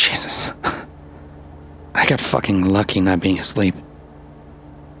 Jesus. I got fucking lucky not being asleep.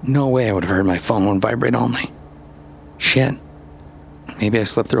 No way I would have heard my phone on vibrate only. Shit. Maybe I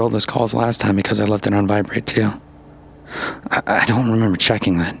slept through all those calls last time because I left it on vibrate too. I don't remember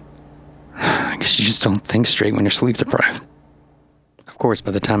checking that. I guess you just don't think straight when you're sleep deprived. Of course,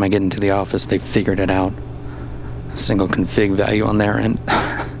 by the time I get into the office, they've figured it out. A single config value on their end.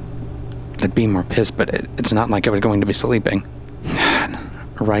 I'd be more pissed, but it's not like I was going to be sleeping.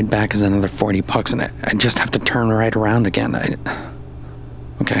 A ride back is another $40, and I just have to turn right around again.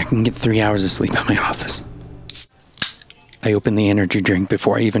 Okay, I can get 3 hours of sleep at my office. I open the energy drink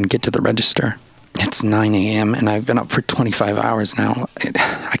before I even get to the register. It's 9 a.m. and I've been up for 25 hours now.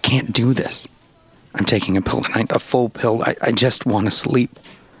 I can't do this. I'm taking a pill tonight, a full pill. I just want to sleep.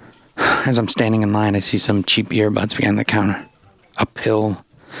 As I'm standing in line, I see some cheap earbuds behind the counter. A pill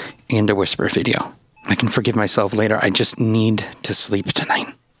and a whisper video. I can forgive myself later. I just need to sleep tonight.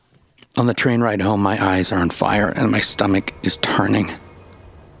 On the train ride home, my eyes are on fire and my stomach is turning.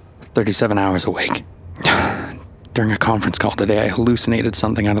 37 hours awake. During a conference call today, I hallucinated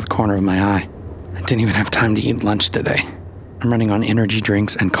something out of the corner of my eye. I didn't even have time to eat lunch today. I'm running on energy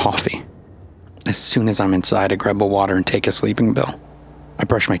drinks and coffee. As soon as I'm inside, I grab a water and take a sleeping pill. I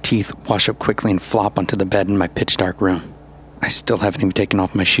brush my teeth, wash up quickly, and flop onto the bed in my pitch-dark room. I still haven't even taken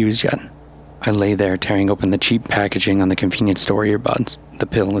off my shoes yet. I lay there tearing open the cheap packaging on the convenience store earbuds. The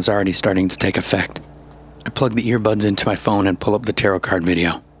pill is already starting to take effect. I plug the earbuds into my phone and pull up the tarot card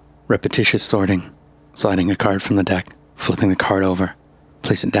video. Repetitious sorting. Sliding a card from the deck, flipping the card over,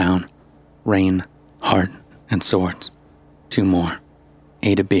 place it down. Rain, heart, and swords. 2 more.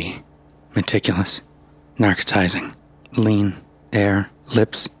 A to B. Meticulous. Narcotizing. Lean. Air.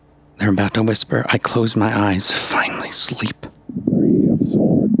 Lips. They're about to whisper. I close my eyes. Finally sleep. 3 of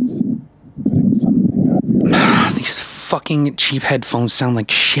swords. Putting something out of your These fucking cheap headphones sound like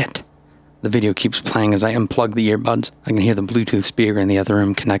shit. The video keeps playing as I unplug the earbuds. I can hear the Bluetooth speaker in the other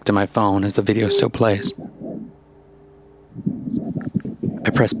room connect to my phone as the video still plays. I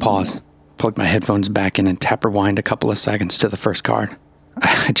press pause, plug my headphones back in, and tap rewind a couple of seconds to the first card.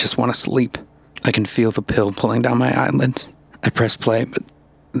 I just want to sleep. I can feel the pill pulling down my eyelids. I press play, but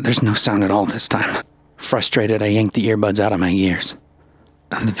there's no sound at all this time. Frustrated, I yank the earbuds out of my ears.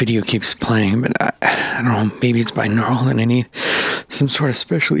 The video keeps playing, but I don't know, maybe it's binaural and I need some sort of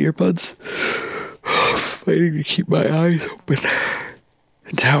special earbuds. Fighting to keep my eyes open.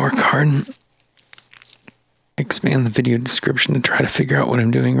 The tower card. Expand the video description to try to figure out what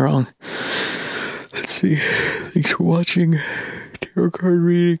I'm doing wrong. Let's see. Thanks for watching. Tarot card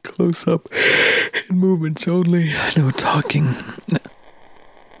reading, close up, and movements only. No talking.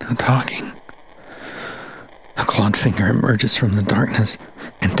 No talking. A clawed finger emerges from the darkness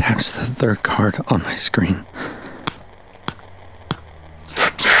and taps the third card on my screen.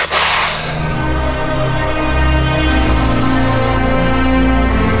 The devil!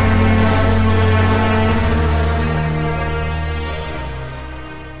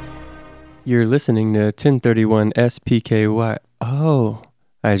 You're listening to 1031 SPKY. Oh,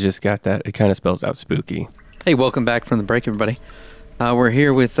 I just got that. It kind of spells out spooky. Hey, welcome back from the break, everybody. We're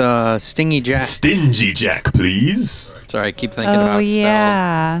here with Stingy Jack. Stingy Jack, please. Sorry, I keep thinking about spell.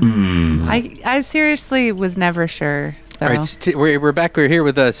 Yeah. I seriously was never sure. So. All right, we're back. We're here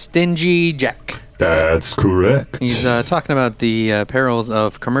with Stingy Jack. That's correct. He's talking about the perils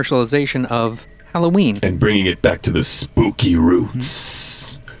of commercialization of Halloween. And bringing it back to the spooky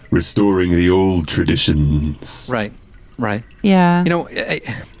roots. Restoring the old traditions. Right. Yeah. You know,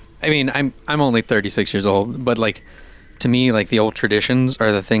 I mean, I'm only 36 years old, but like, to me, like the old traditions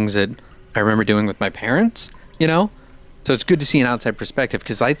are the things that I remember doing with my parents, you know? So it's good to see an outside perspective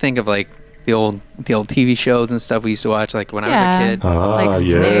because I think of like the old TV shows and stuff we used to watch like when I was a kid. Like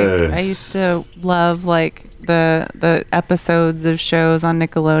yes. I used to love like the episodes of shows on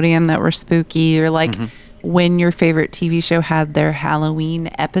Nickelodeon that were spooky or like when your favorite TV show had their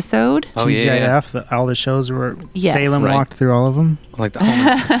Halloween episode. Oh, TGIF, all the shows were Yes. Salem Right. walked through all of them. Like the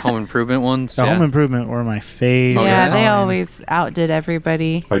Home Improvement ones. The Home Improvement were my favorite. Yeah, they always outdid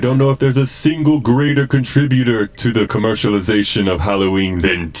everybody. I don't know if there's a single greater contributor to the commercialization of Halloween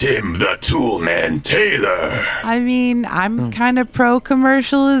than Tim the Toolman Taylor. I mean, I'm kind of pro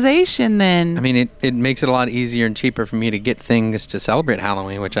commercialization then. I mean, it makes it a lot easier and cheaper for me to get things to celebrate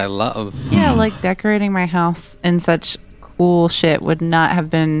Halloween, which I love. Yeah, like decorating my house and such cool shit would not have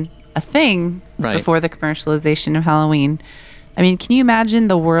been a thing before the commercialization of Halloween. I mean, can you imagine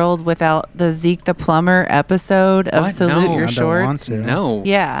the world without the Zeke the Plumber episode of What? Salute No. Your I don't Shorts? want to. No.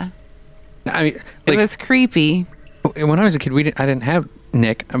 Yeah. I mean, It was creepy. When I was a kid, I didn't have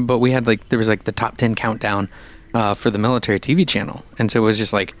Nick, but we had there was the top 10 countdown for the military TV channel, and so it was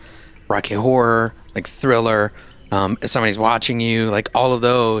just Rocky Horror, Thriller, somebody's watching you, all of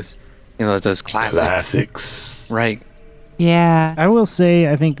those, those classics. Right. Yeah. I will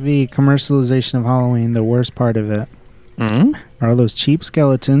say, I think the commercialization of Halloween, the worst part of it, are all those cheap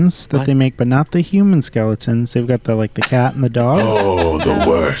skeletons that they make, but not the human skeletons. They've got the cat and the dogs. Oh, the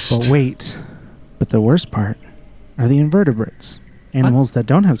worst. But wait, the worst part are the invertebrates, animals that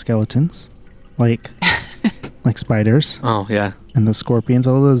don't have skeletons, like spiders. Oh yeah. And the scorpions,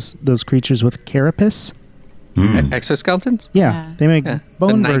 all those creatures with carapace. Exoskeletons? Yeah, they make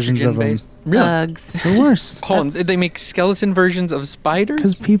bone versions of them. Really? Bugs. It's the worst. Hold on, they make skeleton versions of spiders?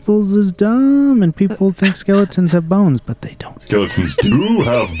 Because people's is dumb, and people think skeletons have bones, but they don't. Skeletons do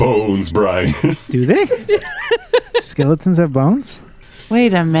have bones, Brian. Do they? Skeletons have bones?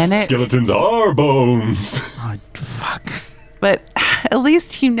 Wait a minute. Skeletons are bones. Oh, fuck. But at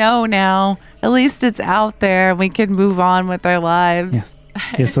least now. At least it's out there. We can move on with our lives.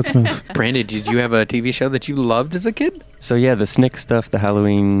 Yes, let's move. Brandon, did you have a TV show that you loved as a kid? So yeah, the Snick stuff, the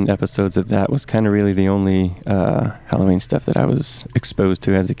Halloween episodes of that was kind of really the only Halloween stuff that I was exposed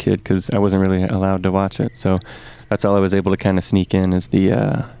to as a kid because I wasn't really allowed to watch it. So that's all I was able to kind of sneak in is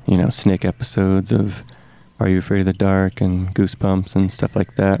the Snick episodes of Are You Afraid of the Dark and Goosebumps and stuff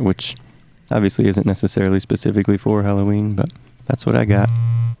like that, which obviously isn't necessarily specifically for Halloween, but that's what I got.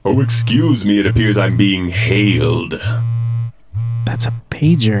 Oh, excuse me, it appears I'm being hailed. That's a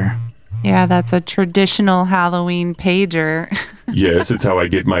pager. Yeah, that's a traditional Halloween pager. Yes, it's how I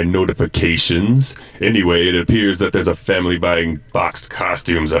get my notifications. Anyway, it appears that there's a family buying boxed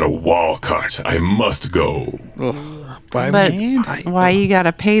costumes at a wall cart. I must go. Why you got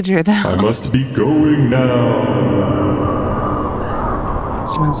a pager though? I must be going now. It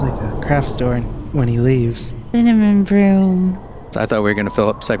smells like a craft store when he leaves. Cinnamon broom. So I thought we were going to fill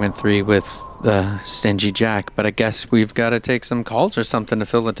up segment 3 with Stingy Jack, but I guess we've got to take some calls or something to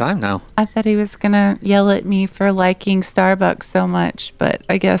fill the time now. I thought he was going to yell at me for liking Starbucks so much, but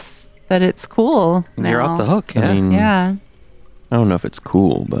I guess that it's cool now. You're off the hook, yeah. I mean, yeah. I don't know if it's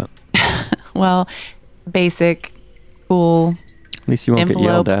cool, but... Well, basic, cool. At least you won't get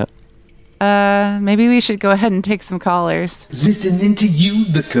yelled at. Maybe we should go ahead and take some callers. Listening to you,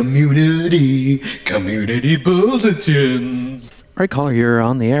 the community bulletins. All right, caller, you're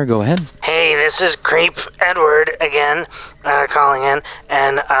on the air. Go ahead. Hey, this is Creep Edward again, calling in,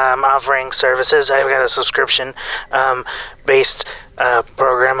 and I'm offering services. I've got a subscription based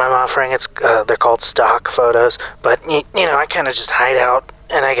program I'm offering. It's they're called stock photos, but I kind of just hide out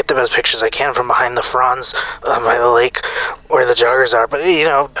and I get the best pictures I can from behind the fronds by the lake where the joggers are. But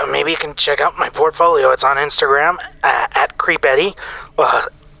maybe you can check out my portfolio. It's on Instagram at CreepEddie,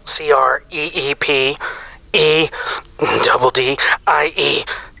 CreepEDDie.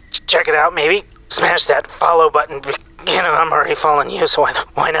 Check it out. Maybe smash that follow button. I'm already following you, so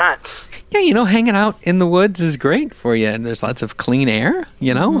why not? Yeah, hanging out in the woods is great for you, and there's lots of clean air.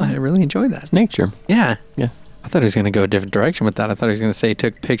 I really enjoy that. It's nature. Yeah. Yeah. I thought he was going to go a different direction with that. I thought he was going to say he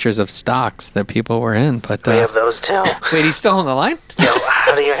took pictures of stocks that people were in, but... We have those, too. Wait, he's still on the line? Yo,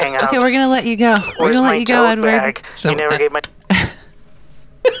 how do you hang out? Okay, we're going to let you go. Where's we're my going to let you go, Edward. bag? You never gave my...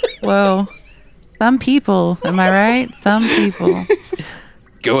 Whoa. Some people, am I right? Some people.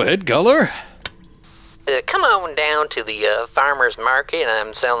 Go ahead, caller. Come on down to the farmer's market.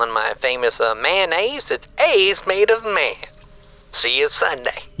 I'm selling my famous mayonnaise. It's A's made of man. See you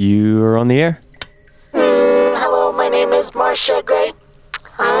Sunday. You are on the air. Hello, my name is Marcia Gray.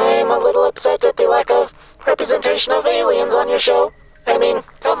 I'm a little upset at the lack of representation of aliens on your show. I mean,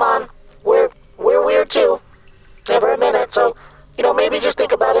 come on. We're weird too. Every minute, so, maybe just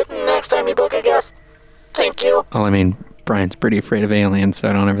think about it next time you book a guest. Thank you. Well, I mean, Brian's pretty afraid of aliens, so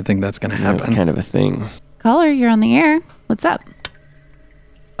I don't ever think that's going to happen. That's kind of a thing. Caller, you're on the air. What's up?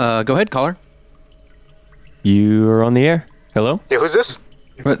 Go ahead, caller. You are on the air. Hello? Yeah, who's this?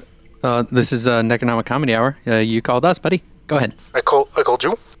 What? This is Necronomicomedy Hour. You called us, buddy. Go ahead. I called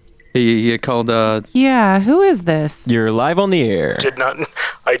you? You called, Yeah, who is this? You're live on the air.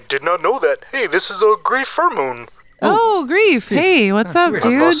 I did not know that. Hey, this is Grief Furmoon. Oh, Grief. Hey, what's up,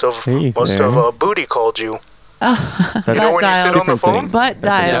 dude? Must have Booty called you. Oh, when you sit on the phone? Butt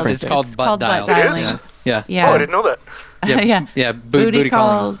dial. It's called butt dial. It is? Yeah. Oh, I didn't know that. Yeah. Booty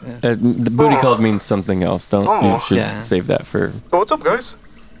call. The booty called means something else. You should save that for... Oh, what's up, guys?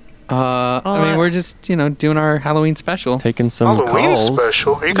 I mean, we're just, doing our Halloween special. Taking some Halloween calls.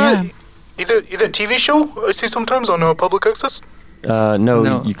 special? You got either TV show I see sometimes on public access?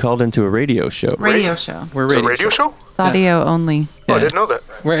 No, you called into a radio show. Radio show. We're radio, radio show? It's audio only. Oh, I didn't know that.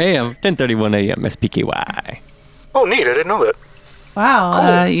 We're AM. 10:31 a.m. SPKY. Oh, neat. I didn't know that.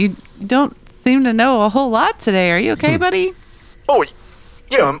 Wow, you don't seem to know a whole lot today. Are you okay, buddy? Oh,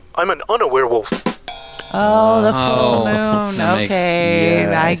 yeah, I'm an unaware wolf. Oh, the full moon. That Okay,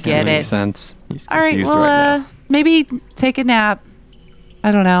 I get makes it. sense. All right, well, maybe take a nap.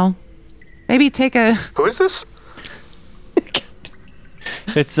 I don't know. Maybe take a... Who is this?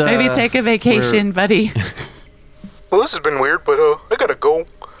 It's Maybe take a vacation, buddy. Well, this has been weird, but I gotta go.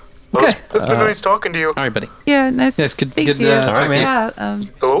 Okay. It's been nice talking to you. All right, buddy. Yeah, nice to good, speak good, to you. all right, man. Yeah,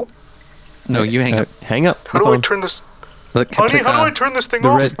 Hello? No, you hang up. Hang up. How do I turn this... Look, Honey, how do I turn this thing the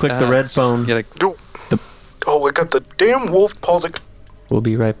off? click the red phone. Oh, I got the damn wolf palsy. We'll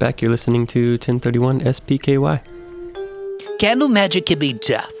be right back. You're listening to 1031 SPKY. Candle magic can be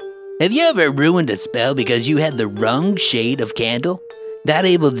tough. Have you ever ruined a spell because you had the wrong shade of candle? Not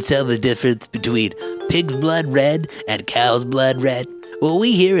able to tell the difference between pig's blood red and cow's blood red? Well,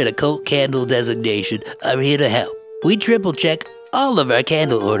 we here at Occult Candle Designation are here to help. We triple check all of our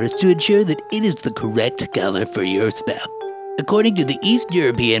candle orders to ensure that it is the correct color for your spell. According to the East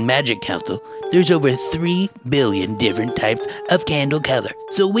European Magic Council, there's over 3 billion different types of candle color.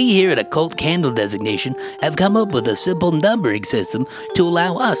 So we here at Occult Candle Designation have come up with a simple numbering system to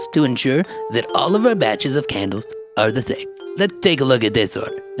allow us to ensure that all of our batches of candles are the same. Let's take a look at this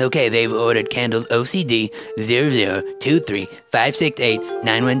order. Okay, they've ordered candle OCD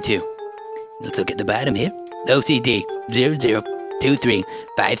 00235689112. Let's look at the bottom here. OCD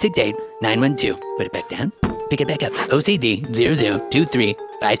 00235689112. Put it back down. Pick it back up. OCD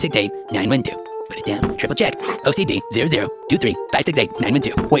 00235689112. Put it down. Triple check. OCD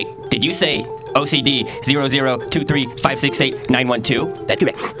 00235689112. Wait, did you say OCD 00235689112? That's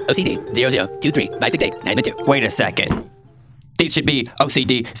correct. OCD 00235689112. Wait a second. These should be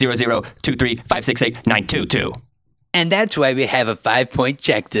OCD 00235689222. And that's why we have a 5-point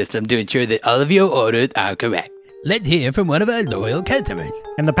check system to ensure that all of your orders are correct. Let's hear from one of our loyal customers.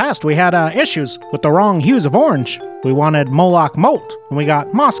 In the past, we had issues with the wrong hues of orange. We wanted Moloch Malt, and we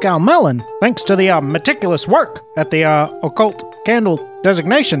got Moscow Melon, thanks to the meticulous work at the Occult Candle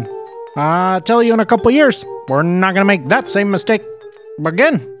Designation. I tell you, in a couple years, we're not going to make that same mistake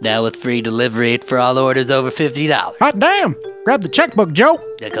again. Now with free delivery for all orders over $50. Hot damn! Grab the checkbook, Joe.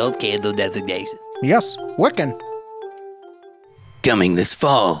 Occult Candle Designation. Yes, Wiccan. Coming this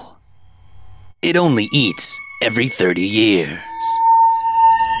fall. It only eats every 30 years.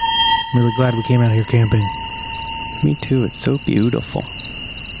 I'm really glad we came out here camping. Me too. It's so beautiful.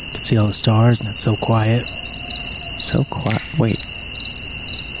 You can see all the stars, and it's so quiet. So quiet. Wait.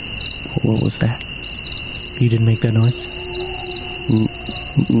 What was that? You didn't make that noise?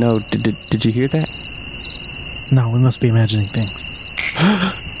 No. Did you hear that? No, we must be imagining things.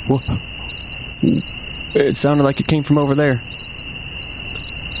 What? It sounded like it came from over there.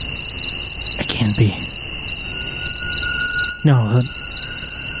 It can't be. No,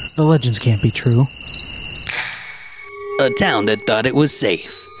 the legends can't be true. A town that thought it was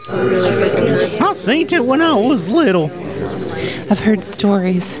safe. I seen it when I was little. I've heard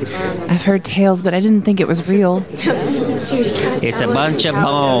stories. I've heard tales, but I didn't think it was real. It's a bunch of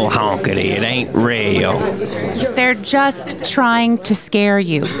bull honkity. It ain't real. They're just trying to scare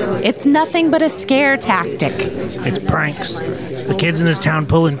you. It's nothing but a scare tactic. It's pranks. The kids in this town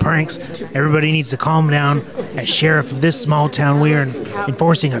pulling pranks. Everybody needs to calm down. As sheriff of this small town, we are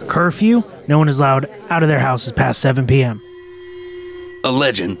enforcing a curfew. No one is allowed out of their houses past 7 p.m. A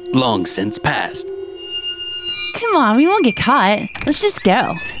legend long since passed. Come on, we won't get caught. Let's just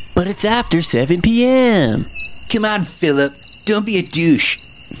go. But it's after 7 p.m. Come on, Philip. Don't be a douche.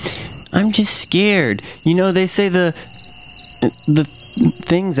 I'm just scared. You know, they say the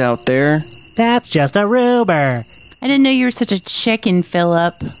things out there. That's just a rumor. I didn't know you were such a chicken,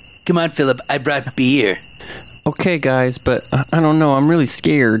 Philip. Come on, Philip. I brought beer. Okay, guys, but I don't know. I'm really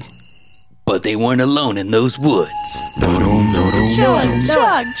scared. But they weren't alone in those woods. Chug,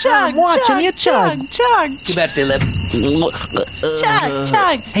 chug, chug, I'm watching you chug. Chug, Come on, Philip. chug,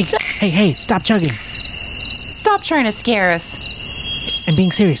 chug. Hey, stop chugging. Stop trying to scare us. I'm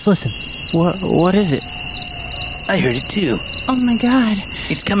being serious, listen. What is it? I heard it too. Oh my god.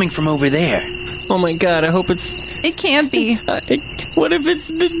 It's coming from over there. Oh my god, I hope it's... It can't be. What if it's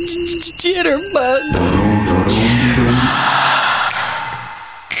the jitterbug?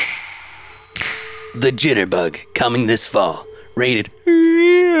 The Jitterbug, coming this fall. Rated.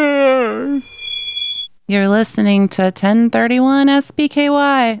 You're listening to 1031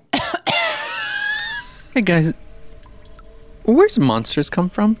 SPKY. Hey guys, where's monsters come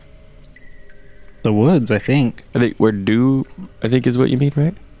from? The woods, I think. I think is what you mean,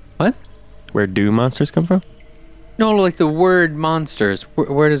 right? What? Where do monsters come from? No, like the word monsters.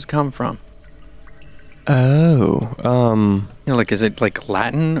 Where does it come from? Oh, like, is it like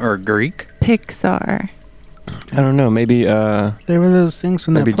Latin or Greek? Pixar. I don't know. Maybe there were those things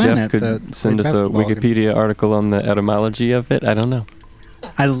from that maybe planet. Jeff could send us a Wikipedia article on the etymology of it. I don't know.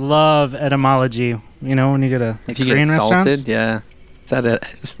 I love etymology. You know, when you go to If you Korean get salted, restaurants? yeah.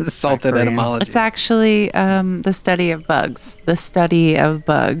 It's salted Korean. etymology. It's actually the study of bugs. The study of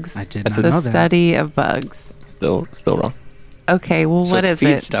bugs. I did That's not a- know The that. study of bugs. Still wrong. Okay, well, So what it's is feed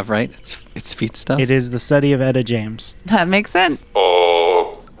it? stuff, right? It's feed stuff. It is the study of Etta James. That makes sense.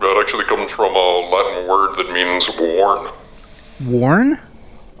 That actually comes from a Latin word that means warn. Warn?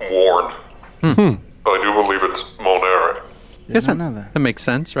 Warn. I do believe it's monere. Yes, not know that. that makes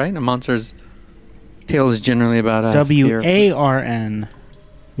sense, right? A monster's tale is generally about fear. W-A-R-N.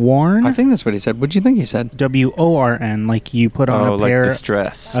 Warn? I think that's what he said. What do you think he said? W-O-R-N, like you put on Oh, a like pair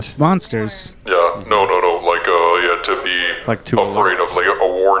distressed. of monsters. Yeah, no. Like, to be Like to afraid of, like, a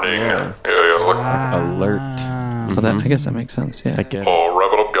warning. Yeah, like, Alert. Well, I guess that makes sense, yeah. I get it.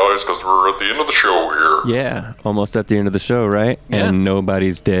 wrap it up, guys, because we're at the end of the show here. Yeah, almost at the end of the show, right? Yeah. And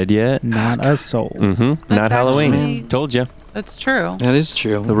nobody's dead yet. Not a soul. Mm-hmm. Not Halloween. actually- Told you. That's true. That is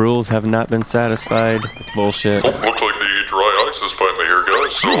true. The rules have not been satisfied. It's bullshit. Oh, looks like the dry ice is finally here,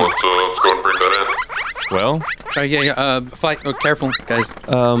 guys, so let's go and bring that in. Well, Fight. Oh, careful, guys.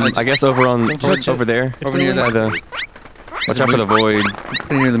 I guess over there. Over near the. Watch out for the void.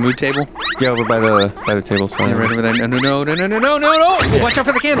 Near the mood table. Yeah, over by the table's fine. Yeah, right over there. No. Watch out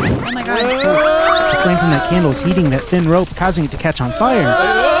for the candle. Oh my god. The flame from that candle is heating that thin rope, causing it to catch on fire.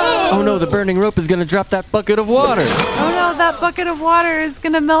 Oh no, the burning rope is gonna drop that bucket of water. Oh no, that bucket of water is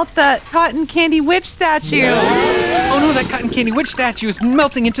gonna melt that cotton candy witch statue. Oh no, that cotton candy witch statue is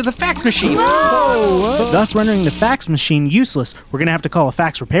melting into the fax machine. Thus rendering the fax machine useless. We're gonna have to call a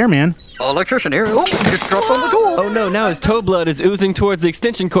fax repairman. Electrician here. Oh, just dropped on the tool. Oh no, now his toe blood is oozing towards the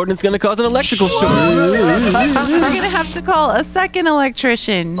extension cord and it's gonna cause an electrical short. We're gonna have to call a second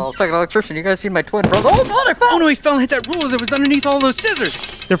electrician. Oh, second electrician, you guys see my twin brother? Oh, blood, I fell. Oh no, he fell and hit that ruler that was underneath all those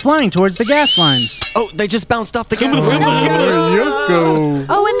scissors. They're flying towards the gas lines. Oh, they just bounced off the gas. There you go.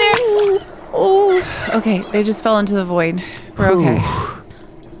 Oh, and there. Oh. Okay, they just fell into the void. We're okay.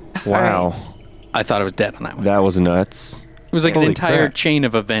 Wow. I thought I was dead on that one. That was nuts. It was like an Holy entire crap. chain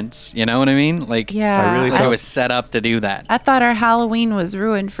of events. You know what I mean? Like, Yeah. I really like thought it was set up to do that. I thought our Halloween was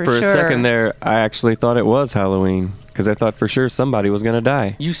ruined for For sure. a second there, I actually thought it was Halloween because I thought for sure somebody was gonna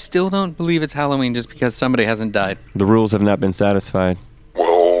die. You still don't believe it's Halloween just because somebody hasn't died. The rules have not been satisfied.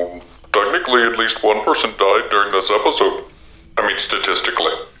 Well, technically, at least one person died during this episode. I mean,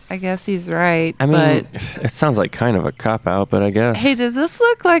 statistically. I guess he's right. I mean, but it sounds like kind of a cop-out, but I guess. hey, does this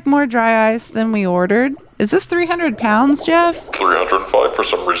look like more dry ice than we ordered? Is this 300 pounds, Jeff? 305 for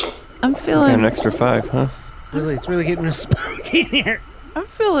some reason. I'm Got feeling. an extra 5, huh? Really, it's really getting real spooky in here. I'm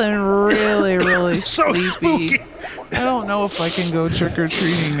feeling really, really So sleepy. spooky. I don't know if I can go trick or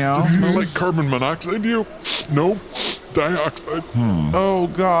treating now. Does it smell like carbon monoxide to you? No? Dioxide? Oh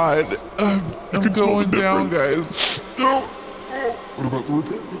God, I'm can smell going the down, difference. guys. No! What about the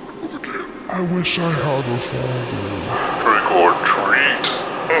Republic of the Kid? I wish I had a father. Trick or treat.